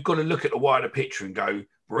we've got to look at the wider picture and go,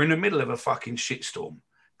 we're in the middle of a fucking shitstorm.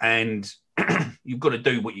 And you've got to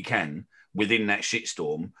do what you can within that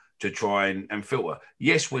shitstorm to try and filter.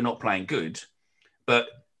 Yes, we're not playing good, but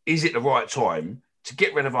is it the right time to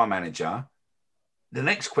get rid of our manager? The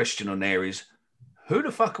next question on there is, who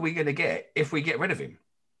the fuck are we going to get if we get rid of him?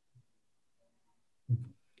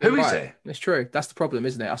 Who is there? It's true. That's the problem,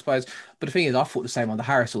 isn't it? I suppose. But the thing is, I thought the same on the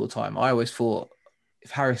Harris all the time. I always thought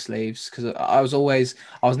if Harris leaves, because I was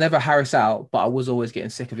never Harris out, but I was always getting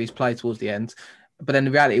sick of his play towards the end. But then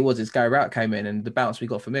the reality is Gary Rowett came in and the bounce we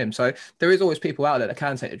got from him. So there is always people out there that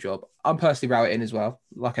can take the job. I'm personally Rowett in as well,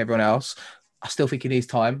 like everyone else. I still think he needs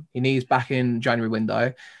time. He needs back in January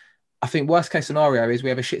window. I think worst case scenario is we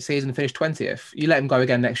have a shit season and finish 20th. You let him go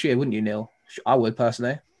again next year, wouldn't you, Neil? I would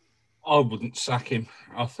personally. I wouldn't sack him.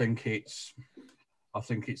 I think it's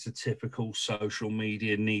a typical social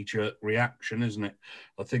media knee-jerk reaction, isn't it?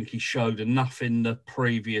 I think he showed enough in the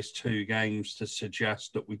previous 2 games to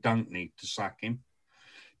suggest that we don't need to sack him.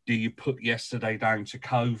 Do you put yesterday down to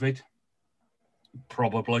COVID?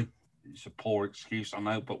 Probably. It's a poor excuse, I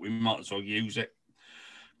know, but we might as well use it.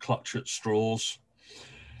 Clutch at straws.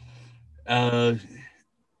 I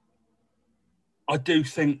do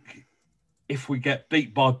think if we get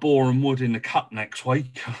beat by Boreham Wood in the Cup next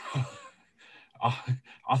week,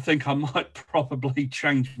 I think I might probably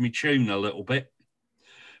change my tune a little bit.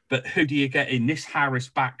 But who do you get in? This Harris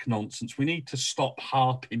back nonsense. We need to stop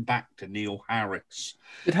harping back to Neil Harris.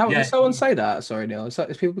 Did someone say that? Sorry, Neil. Is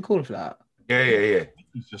people be calling for that? Yeah.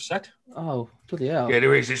 He just said. Oh, bloody hell. Yeah,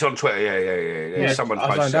 there is. It's on Twitter. Yeah. Someone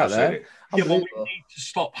posted out there. it. Yeah, well, we need to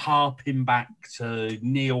stop harping back to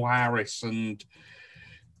Neil Harris and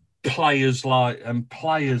players. Well,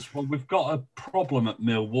 we've got a problem at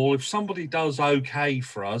Millwall. If somebody does okay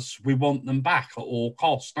for us, we want them back at all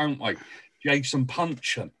costs, don't we? Jason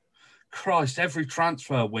Puncheon. Christ, every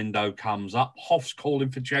transfer window comes up. Hoff's calling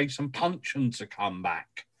for Jason Puncheon to come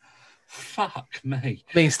back. Fuck me.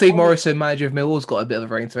 I mean, Steve Morrison, manager of Millwall's got a bit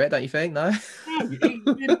of a ring to it, don't you think? No? He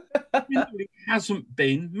hasn't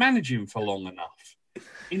been managing for long enough.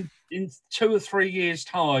 In In 2 or 3 years'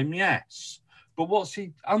 time, yes. But what's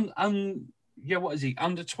he? What is he?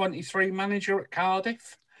 Under 23 manager at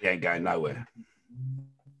Cardiff? He ain't going nowhere.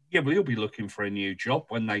 Yeah, but he'll be looking for a new job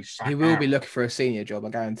when they sack He will out. be looking for a senior job, I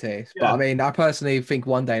guarantee. Yeah. But I mean, I personally think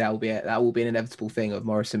one day that will be an inevitable thing of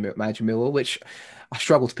Morrison managing Millwall, which I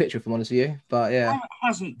struggle to picture, if I'm honest with you. But yeah,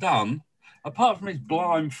 Hasn't done, apart from his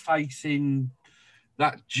blind faith in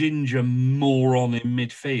that ginger moron in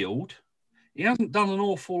midfield, he hasn't done an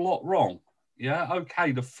awful lot wrong. Yeah,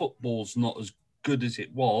 okay, the football's not as good as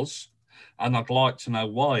it was, and I'd like to know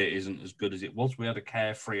why it isn't as good as it was. We had a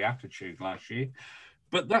carefree attitude last year.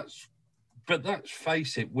 But let's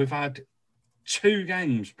face it, we've had 2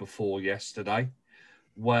 games before yesterday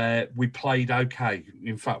where we played okay.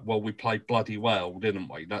 In fact, we played bloody well,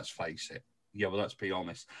 didn't we? Let's face it. Yeah, well, let's be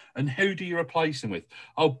honest. And who do you replace him with?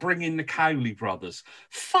 Oh, bring in the Cowley brothers.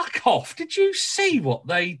 Fuck off. Did you see what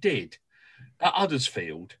they did at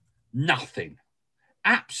Huddersfield? Nothing.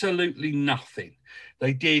 Absolutely nothing.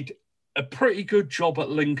 They did a pretty good job at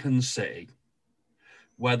Lincoln City,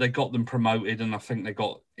 where they got them promoted, and I think they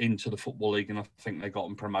got into the Football League, and I think they got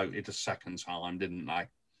them promoted a second time, didn't they?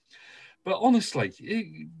 But honestly,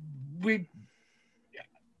 we've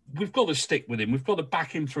got to stick with him. We've got to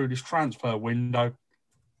back him through this transfer window,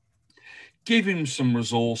 give him some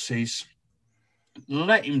resources,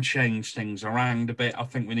 let him change things around a bit. I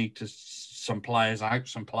think we need to some players out,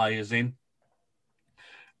 some players in.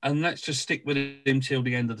 And let's just stick with him till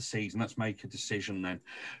the end of the season. Let's make a decision then.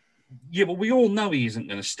 Yeah, but we all know he isn't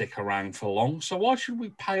going to stick around for long. So why should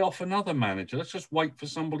we pay off another manager? Let's just wait for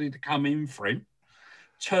somebody to come in for him,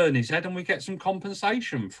 turn his head, and we get some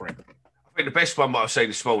compensation for him. I think the best one that I've seen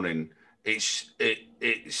this morning, it's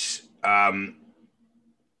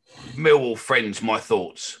Millwall friends, my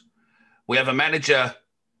thoughts. We have a manager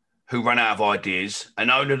who ran out of ideas, an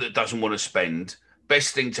owner that doesn't want to spend.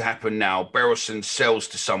 Best thing to happen now, Berylson sells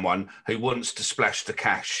to someone who wants to splash the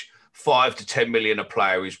cash. 5 to 10 million a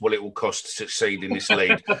player is what it will cost to succeed in this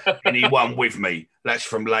league. Anyone with me? That's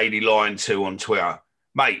from Lady Lion 2 on Twitter.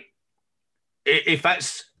 Mate, if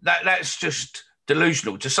that's just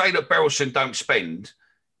delusional. To say that Berylson don't spend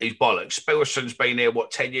is bollocks. Berylson's been here,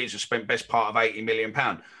 10 years, have spent best part of £80 million.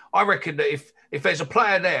 I reckon that if there's a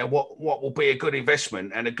player there, what will be a good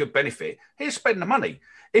investment and a good benefit, he'll spend the money.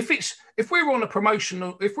 If we're on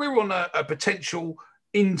a potential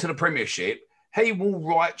into the Premiership, he will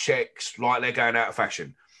write checks like they're going out of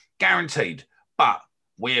fashion. Guaranteed. But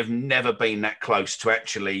we have never been that close to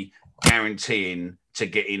actually guaranteeing to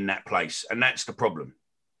get in that place. And that's the problem.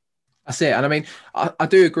 That's it. And I mean, I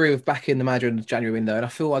do agree with backing the manager in the January window. And I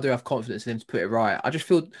feel I do have confidence in him to put it right. I just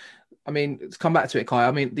feel, I mean, to come back to it, Kai,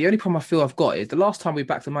 I mean, the only problem I feel I've got is the last time we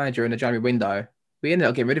backed the manager in the January window, we ended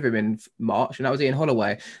up getting rid of him in March, and that was Ian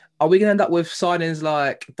Holloway. Are we going to end up with signings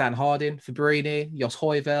like Dan Harding, Fabrini, Jos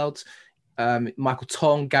Højveldt, Michael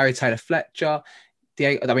Tong, Gary Taylor-Fletcher?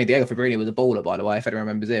 Diego Fabrini was a baller, by the way, if anyone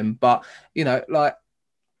remembers him. But, you know, like,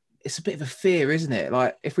 it's a bit of a fear, isn't it?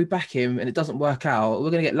 Like, if we back him and it doesn't work out,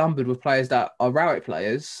 we're going to get lumbered with players that are Rowett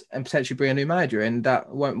players and potentially bring a new manager in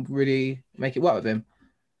that won't really make it work with him.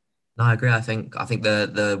 No, I agree. I think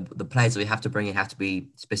the players that we have to bring in have to be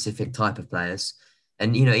specific type of players.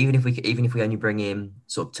 And, you know, even if we only bring in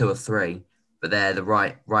sort of 2 or 3, but they're the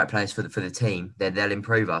right players for the team, they'll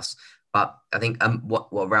improve us. But I think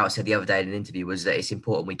what Rowett said the other day in an interview was that it's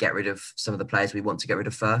important we get rid of some of the players we want to get rid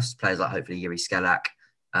of first, players like hopefully Yuri Skelak,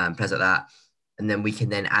 players like that. And then we can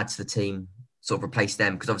then add to the team, sort of replace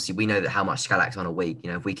them, because obviously we know that how much Skelak's on a week. You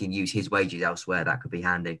know, if we can use his wages elsewhere, that could be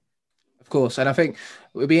handy. Of course. And I think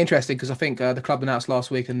it would be interesting because I think the club announced last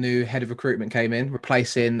week a new head of recruitment came in,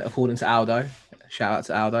 replacing, according to Aldo. Shout out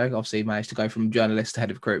to Aldo. Obviously, he managed to go from journalist to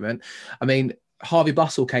head of recruitment. I mean, Harvey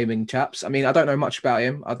Bustle came in, chaps. I mean, I don't know much about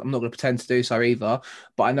him. I'm not going to pretend to do so either.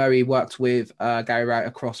 But I know he worked with Gary Rowett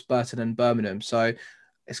across Burton and Birmingham. So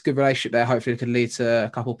it's a good relationship there. Hopefully it could lead to a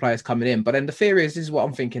couple of players coming in. But then the theory is, this is what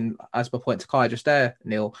I'm thinking, as my point to Kai just there,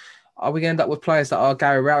 Neil. Are we going to end up with players that are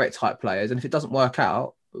Gary Rowett type players? And if it doesn't work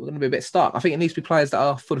out, we're going to be a bit stuck. I think it needs to be players that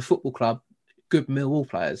are, for the football club, good Millwall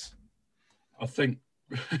players. I think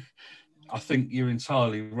you're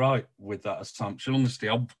entirely right with that assumption. Honestly,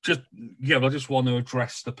 I just want to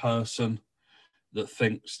address the person that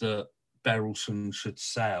thinks that Berylson should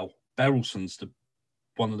sell. Berylson's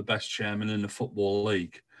one of the best chairmen in the Football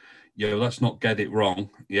League. Yeah, let's not get it wrong.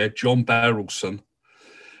 Yeah, John Berylson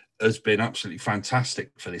has been absolutely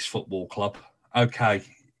fantastic for this football club. Okay,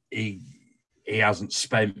 he he hasn't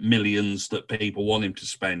spent millions that people want him to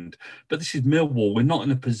spend. But this is Millwall. We're not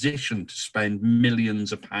in a position to spend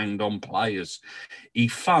millions of pounds on players. He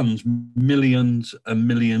funds millions and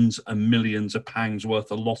millions and millions of pounds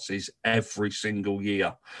worth of losses every single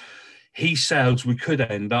year. He says we could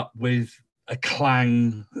end up with a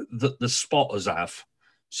clang that the spotters have.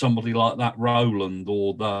 Somebody like that Roland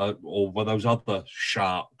or those other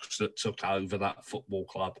sharks that took over that football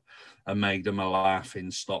club and made them a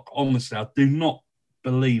laughing stock. Honestly, I do not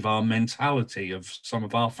believe our mentality of some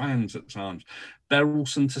of our fans at times.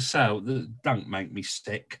 Berylson to sell, don't make me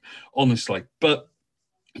sick, honestly. But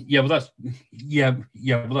let's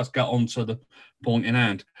get on to the point in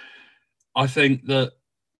hand. I think that,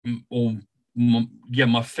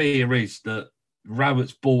 my fear is that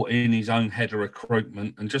Rowett's bought in his own head of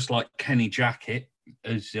recruitment, and just like Kenny Jackett,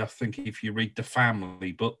 as I think if you read the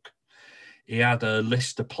family book, he had a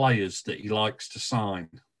list of players that he likes to sign.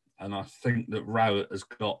 And I think that Rowett has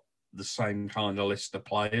got the same kind of list of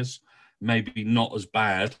players, maybe not as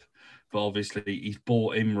bad, but obviously he's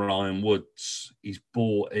bought in Ryan Woods, he's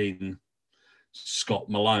bought in Scott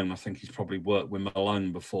Malone. I think he's probably worked with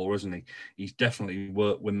Malone before, hasn't he? He's definitely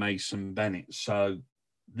worked with Mason Bennett. So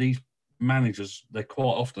these managers, they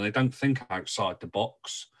don't think outside the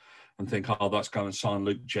box and think, let's go and sign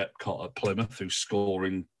Luke Jepcott at Plymouth, who's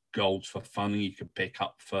scoring goals for fun you could pick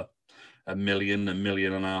up for £1 million, £1.5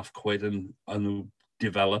 million and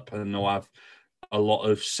develop, and they'll have a lot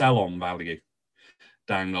of sell-on value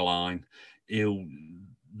down the line.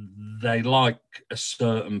 They like a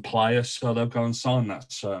certain player, so they'll go and sign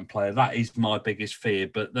that certain player. That is my biggest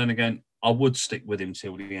fear. But then again, I would stick with him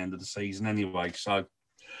till the end of the season anyway, so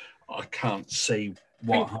I can't see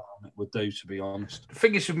what harm it would do, to be honest. The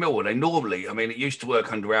thing is with Millwall, they normally, it used to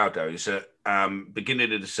work under Aldo, is that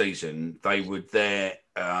beginning of the season, they would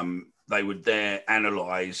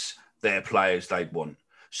analyse their players they'd want.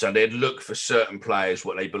 So they'd look for certain players,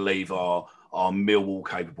 what they believe are Millwall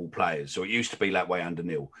capable players. So it used to be that way under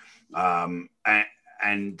Neil.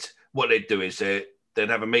 And what they'd do is they'd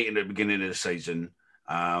have a meeting at the beginning of the season,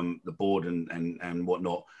 the board and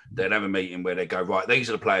whatnot. They'd have a meeting where they go, right, these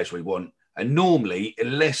are the players we want. And normally,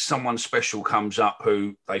 unless someone special comes up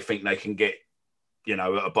who they think they can get, at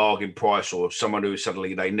a bargain price, or someone who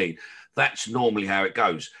suddenly they need, that's normally how it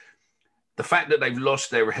goes. The fact that they've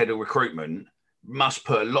lost their head of recruitment must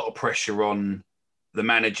put a lot of pressure on the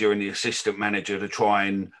manager and the assistant manager to try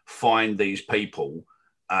and find these people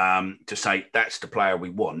to say, that's the player we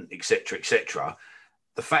want, etc., etc.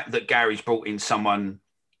 The fact that Gary's brought in someone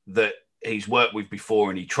that he's worked with before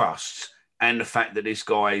and he trusts, and the fact that this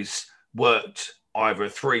guy's worked either a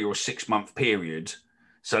 3 or 6 month period,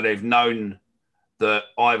 so they've known that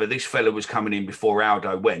either this fella was coming in before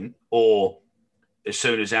Aldo went, or as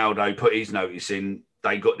soon as Aldo put his notice in,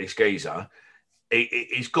 they got this geezer.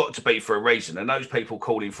 It's got to be for a reason. And those people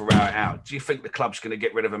calling for Rowett out, do you think the club's going to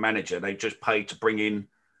get rid of a manager they've just paid to bring in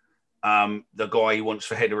the guy he wants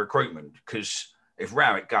for head of recruitment? Because if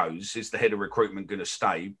Rowett goes, is the head of recruitment going to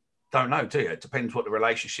stay? Don't know, do you? It depends what the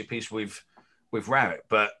relationship is with Rowett.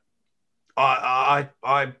 But I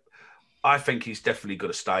think he's definitely got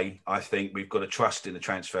to stay. I think we've got to trust in the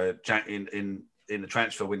transfer in the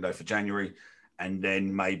transfer window for January, and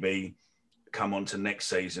then maybe come on to next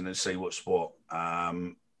season and see what's what.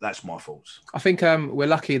 That's my thoughts. I think we're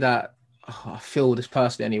lucky that, I feel this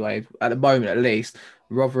personally anyway, at the moment at least,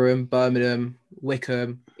 Rotherham, Birmingham,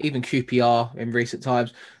 Wickham, even QPR in recent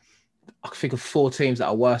times, I can think of 4 teams that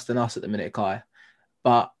are worse than us at the minute, Kai.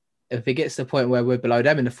 But if it gets to the point where we're below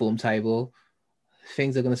them in the form table,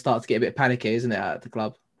 things are going to start to get a bit panicky, isn't it, at the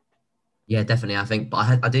club? Yeah, definitely. I think,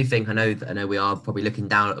 but I do think, I know we are probably looking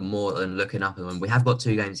down at them more than looking up at them. We have got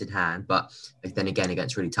 2 games in hand, but then again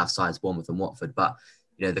against really tough sides, Bournemouth and Watford. But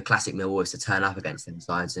the classic Millwall is to turn up against them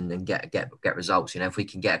sides and get results. If we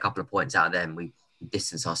can get a couple of points out of them, we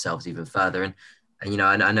distance ourselves even further. And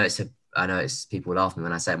I know it's people laugh at me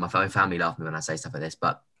when I say it. My own family laugh at me when I say stuff like this.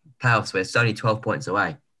 But playoffs, we're only 12 points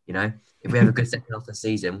away. If we have a good second half of the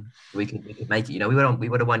season, we could make it. We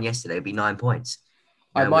would have won yesterday. It'd be 9 points.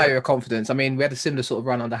 I admire your confidence. I mean, we had a similar sort of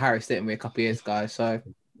run under Harris, didn't we, a couple of years ago? So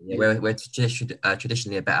yeah, we're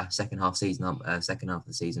traditionally a better second half of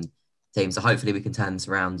the season team. So hopefully we can turn this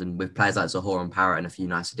around. And with players like Zohore and Parrott and a few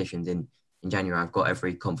nice additions in January, I've got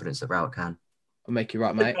every confidence that Rowett can. I'll make you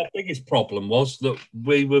right, mate. Our biggest problem was that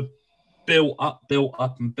we were built up,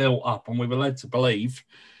 and we were led to believe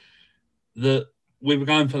that we were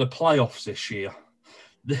going for the playoffs this year.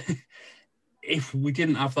 If we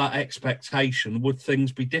didn't have that expectation, would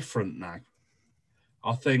things be different now?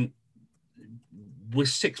 I think we're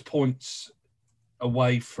 6 points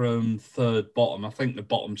away from third bottom. I think the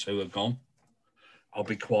bottom 2 are gone. I'll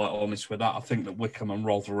be quite honest with that. I think that Wycombe and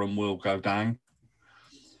Rotherham will go down.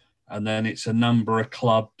 And then it's a number of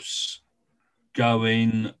clubs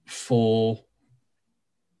going for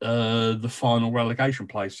the final relegation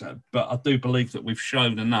place. But I do believe that we've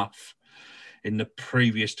shown enough in the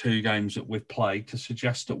previous 2 games that we've played to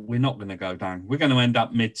suggest that we're not going to go down. We're going to end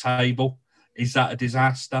up mid-table. Is that a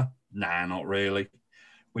disaster? Nah, not really.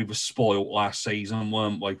 We were spoilt last season,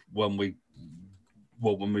 weren't we, when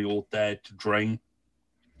we all dared to dream.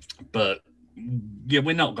 But yeah,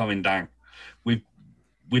 we're not going down. We've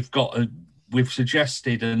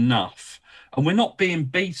suggested enough, and we're not being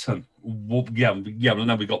beaten. Well, I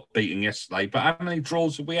know we got beaten yesterday, but how many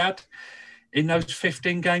draws have we had in those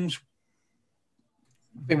 15 games?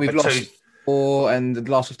 I think we've lost 4, and the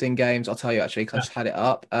last 15 games, I'll tell you actually, because I just had it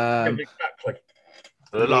up. Exactly.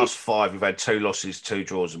 The last 5, we've had 2 losses, 2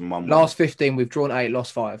 draws, and 1 win. Last 15, we've drawn 8,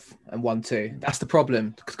 lost 5, and won 2. That's the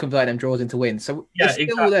problem, converting them draws into wins. So it's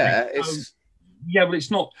still there. It's... but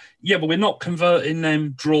it's not. Yeah, but we're not converting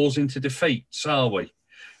them draws into defeats, are we?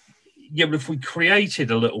 Yeah, but if we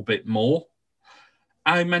created a little bit more,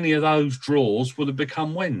 how many of those draws would have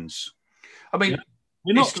become wins? I mean,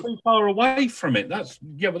 we're not too far away from it. That's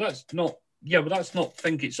not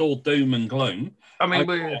think it's all doom and gloom. I mean,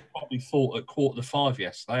 I probably thought at 4:45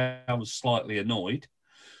 yesterday, I was slightly annoyed.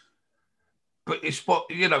 But it's what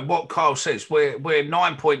Kyle says. We're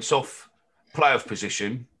 9 points off playoff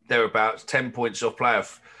position. Thereabouts, 10 points off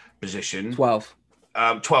playoff position. 12.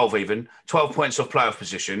 12 even. 12 points off playoff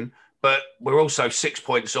position. But we're also 6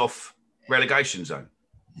 points off relegation zone.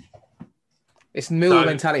 It's Millwall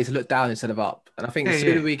mentality to look down instead of up. And I think the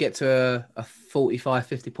sooner we get to a 45,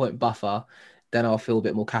 50-point buffer, then I'll feel a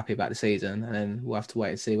bit more happy about the season. And then we'll have to wait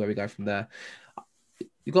and see where we go from there.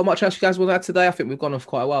 You got much else you guys want to add today? I think we've gone off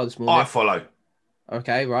quite a while this morning. I follow.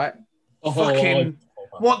 Okay, right.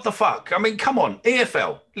 What the fuck? I mean, come on.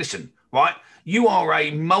 EFL, listen, right? You are a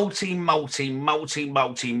multi-million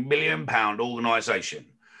pound organisation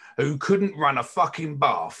who couldn't run a fucking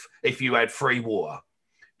bath if you had free water.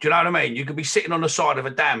 Do you know what I mean? You could be sitting on the side of a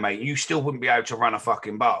dam, mate, and you still wouldn't be able to run a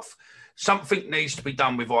fucking bath. Something needs to be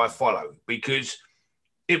done with iFollow because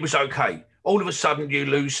it was okay. All of a sudden, you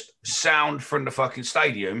lose sound from the fucking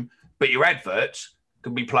stadium, but your adverts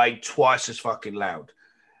can be played twice as fucking loud.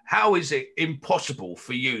 How is it impossible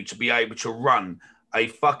for you to be able to run a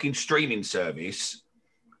fucking streaming service,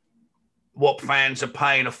 what fans are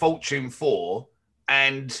paying a fortune for,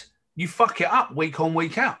 and you fuck it up week on,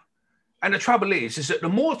 week out? And the trouble is that the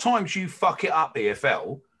more times you fuck it up,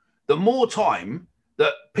 EFL, the more time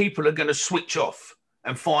that people are going to switch off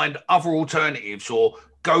and find other alternatives or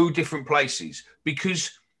go different places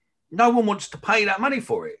because no one wants to pay that money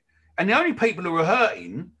for it. And the only people who are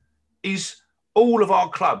hurting is all of our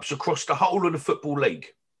clubs across the whole of the Football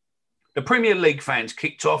League. The Premier League fans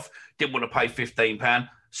kicked off, didn't want to pay £15.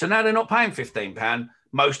 So now they're not paying £15.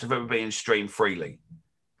 Most of it are being streamed freely.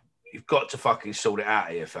 You've got to fucking sort it out,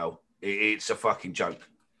 EFL. It's a fucking joke.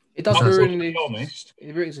 It does ruin the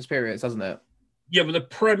experience, doesn't it? Yeah, but the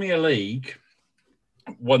Premier League,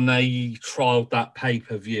 when they trialled that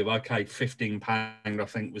pay-per-view, okay, £15 I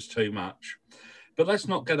think was too much. But let's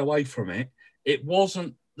not get away from it. It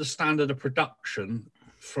wasn't the standard of production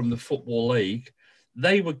from the Football League.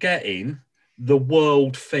 They were getting the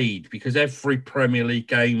world feed because every Premier League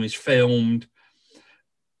game is filmed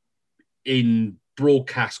in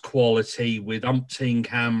broadcast quality with umpteen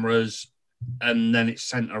cameras, and then it's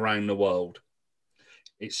sent around the world.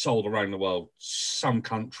 It's sold around the world. Some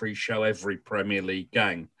countries show every Premier League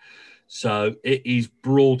game. So it is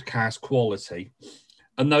broadcast quality.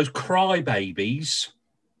 And those crybabies,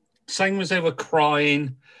 same as they were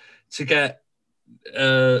crying to get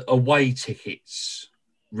away tickets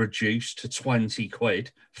reduced to 20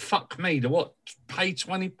 quid. Fuck me, to what? Pay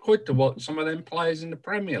 20 quid to watch some of them players in the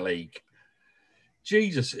Premier League.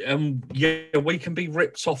 Jesus. Yeah, we can be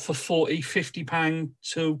ripped off for 40, 50 pound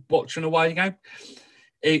to watch an away game.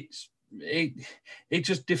 It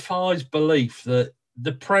just defies belief that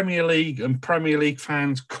the Premier League and Premier League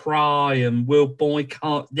fans cry and will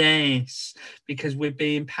boycott this because we're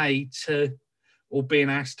being paid to, or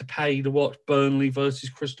being asked to pay to watch Burnley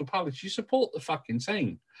versus Crystal Palace. You support the fucking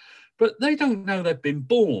team, but they don't know they've been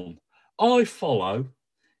born. iFollow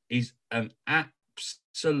is an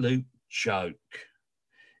absolute joke.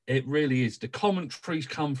 It really is. The commentaries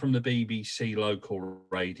come from the BBC local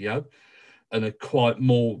radio and are quite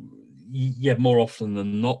more often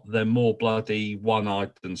than not, they're more bloody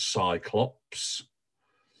one-eyed than Cyclops.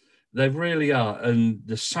 They really are. And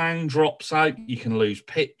the sound drops out. You can lose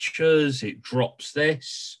pictures. It drops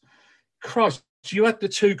this. Christ, you had the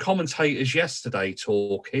two commentators yesterday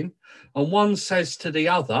talking, and one says to the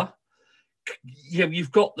other, "Yeah,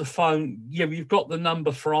 you've got the phone. Yeah, you've got the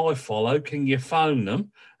number for iFollow. Can you phone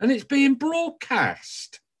them?" And it's being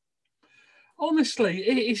broadcast. Honestly,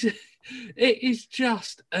 it is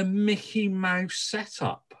just a Mickey Mouse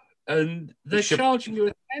setup, and they're charging you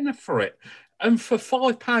a tenner for it. And for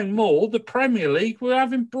 £5 more, the Premier League were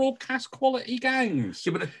having broadcast quality games.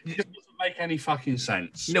 Yeah, but it doesn't make any fucking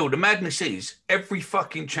sense. No, the madness is every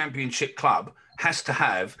fucking Championship club has to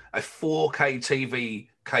have a 4K TV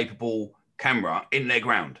capable camera in their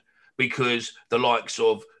ground, because the likes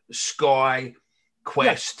of Sky,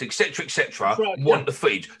 Quest, etc., want the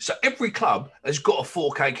feed. So every club has got a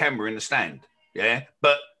 4K camera in the stand. Yeah,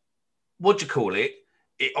 but what do you call it?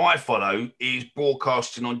 iFollow is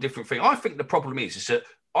broadcasting on different things. I think the problem is that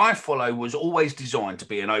iFollow was always designed to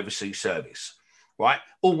be an overseas service, right?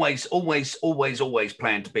 Always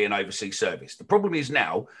planned to be an overseas service. The problem is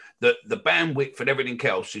now that the bandwidth and everything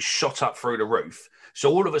else is shot up through the roof.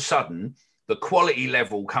 So all of a sudden, the quality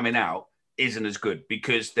level coming out isn't as good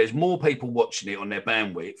because there's more people watching it on their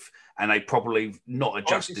bandwidth and they probably not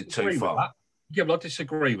adjusted too far. Yeah, well, I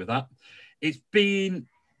disagree with that. It's being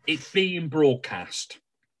broadcast.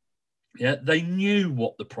 Yeah, they knew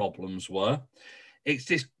what the problems were. It's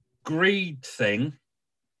this greed thing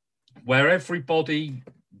where everybody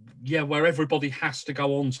has to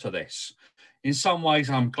go on to this. In some ways,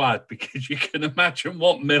 I'm glad, because you can imagine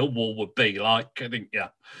what Millwall would be like, couldn't you?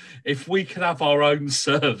 If we could have our own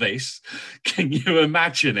service, can you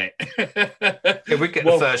imagine it? If we get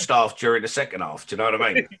the first half during the second half, do you know what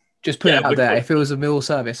I mean? Just put it out there. If it was a Millwall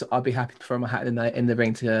service, I'd be happy to throw my hat in the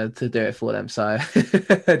ring to do it for them. So so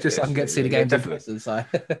I can get to see the games in person. So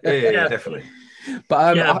yeah, definitely.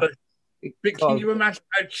 But can you imagine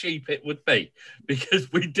how cheap it would be?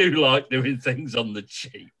 Because we do like doing things on the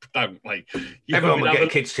cheap, don't we? Everyone would get a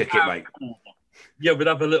kids ticket, mate. Yeah, we'd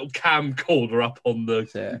have a little camcorder up on the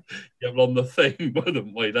thing,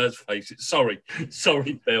 wouldn't we? Let's face it. Sorry,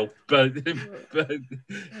 Bill, but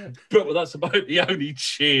that's about the only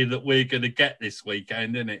cheer that we're going to get this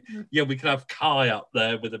weekend, isn't it? Yeah, we could have Kai up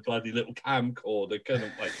there with a bloody little camcorder,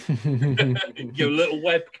 couldn't we? Your little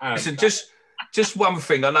webcam. Listen, just one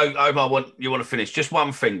thing. I know, Omar, you want to finish. Just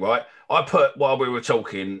one thing, right? I put, while we were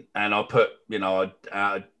talking, and I put,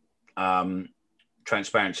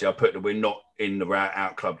 transparency, I put that we're not in the Row It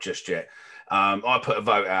Out club just yet. I put a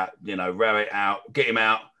vote out, Row It Out, get him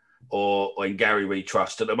out, or in Gary We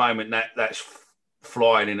Trust. At the moment, that's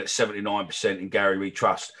flying in at 79% in Gary We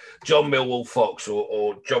Trust. John Millwall Fox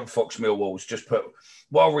or John Fox Millwall's just put,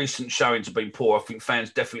 while recent showings have been poor, I think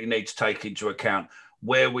fans definitely need to take into account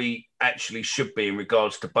where we actually should be in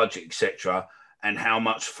regards to budget, etc., and how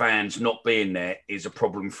much fans not being there is a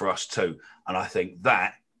problem for us too. And I think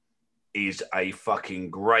that is a fucking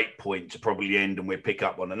great point to probably end, and we'll pick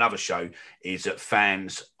up on another show, is that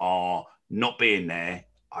fans are not being there,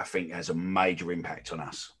 I think, has a major impact on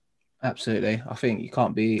us. Absolutely. I think you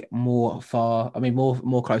can't be more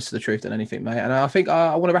close to the truth than anything, mate. And I think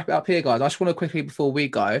I want to wrap it up here, guys. I just want to quickly, before we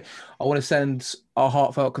go, I want to send our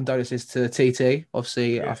heartfelt condolences to TT.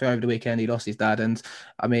 Obviously, I think over the weekend he lost his dad, and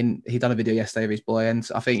I mean, he done a video yesterday of his boy, and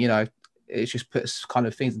I think, it just puts kind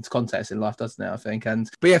of things into context in life, doesn't it? I think.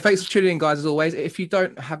 But yeah, thanks for tuning in, guys. As always, if you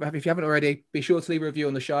haven't already, be sure to leave a review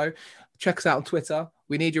on the show. Check us out on Twitter.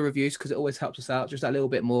 We need your reviews because it always helps us out just that little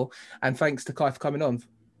bit more. And thanks to Kai for coming on.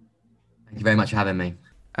 Thank you very much for having me.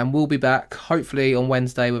 And we'll be back hopefully on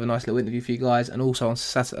Wednesday with a nice little interview for you guys, and also on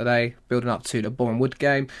Saturday building up to the Boreham Wood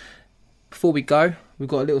game. Before we go, we've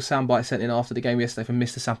got a little soundbite sent in after the game yesterday from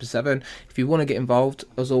Mr. Samper 7. If you want to get involved,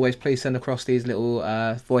 as always, please send across these little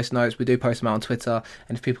voice notes. We do post them out on Twitter,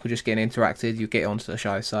 and if people could just get interacted, you get onto the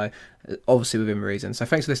show. So, obviously within reason. So,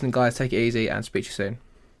 thanks for listening, guys. Take it easy, and speak to you soon.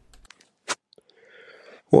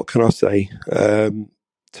 What can I say?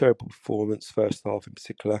 Terrible performance, first half in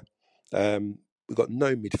particular. We've got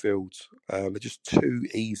no midfield. They're just too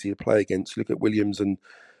easy to play against. Look at Williams and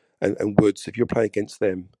Woods. If you're playing against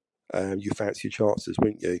them, you fancy your chances,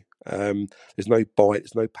 wouldn't you? There's no bite,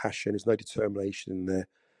 there's no passion, there's no determination in there.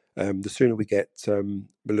 The sooner we get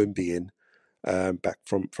Malumbi in back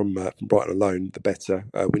from Brighton alone, the better.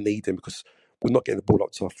 We need him because we're not getting the ball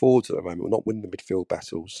up to our forwards at the moment. We're not winning the midfield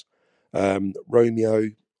battles. Romeo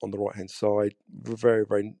on the right-hand side, very,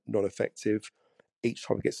 very non-effective. Each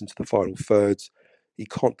time he gets into the final third, he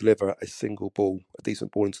can't deliver a single ball, a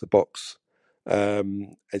decent ball into the box.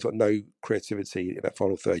 He's got no creativity in that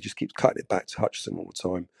final third. He just keeps cutting it back to Hutchinson all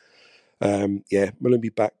the time.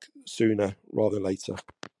 Malumbi back sooner rather than later.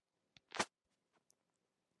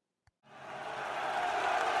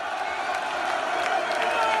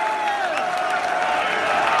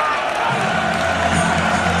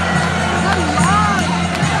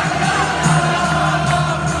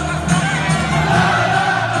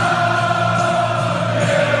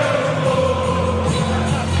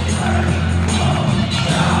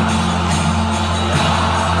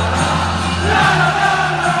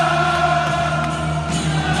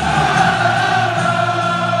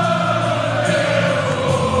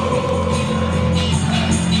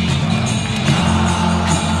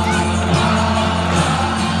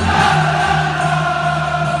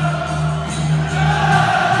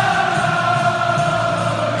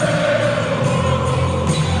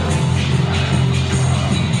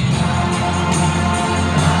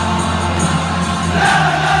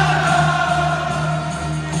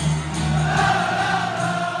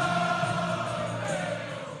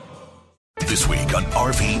 This week on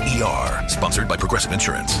RVER, sponsored by Progressive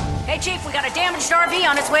Insurance. Hey, Chief, we got a damaged RV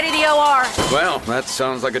on its way to the OR. Well, that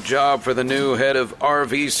sounds like a job for the new head of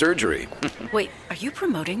RV surgery. Wait, are you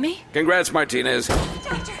promoting me? Congrats, Martinez.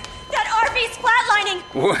 Doctor, that RV's flatlining.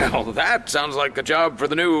 Well, that sounds like a job for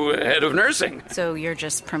the new head of nursing. So you're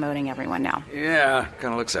just promoting everyone now? Yeah,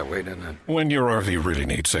 kind of looks that way, doesn't it? When your RV really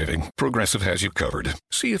needs saving, Progressive has you covered.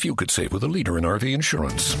 See if you could save with a leader in RV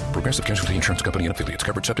insurance. Progressive Casualty Insurance Company and affiliates,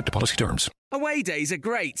 covered subject to policy terms. Away days are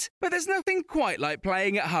great, but there's nothing quite like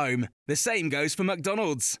playing at home. The same goes for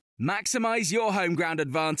McDonald's. Maximise your home ground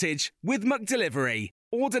advantage with McDelivery.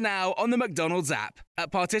 Order now on the McDonald's app.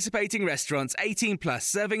 At participating restaurants, 18 plus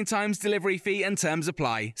serving times, delivery fee and terms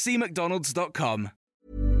apply. See mcdonalds.com.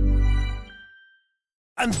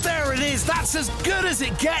 And there it is, that's as good as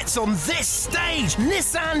it gets on this stage.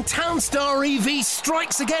 Nissan Townstar EV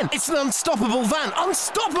strikes again. It's an unstoppable van,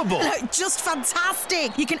 unstoppable. Look, just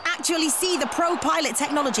fantastic. You can actually see the ProPilot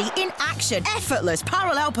technology in action. Effortless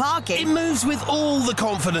parallel parking. It moves with all the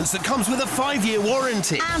confidence that comes with a 5-year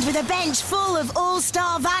warranty. And with a bench full of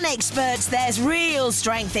all-star van experts, there's real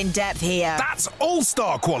strength in depth here. That's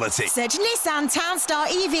all-star quality. Search Nissan Townstar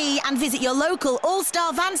EV and visit your local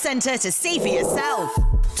all-star van centre to see for yourself.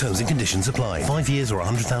 Terms and conditions apply. 5 years or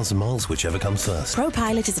 100,000 miles, whichever comes first.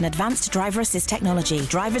 ProPilot is an advanced driver assist technology.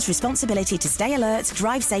 Driver's responsibility to stay alert,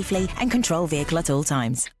 drive safely, and control vehicle at all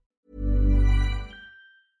times.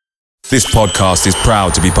 This podcast is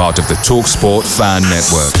proud to be part of the TalkSport Fan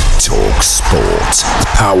Network. TalkSport.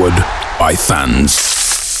 Powered by fans.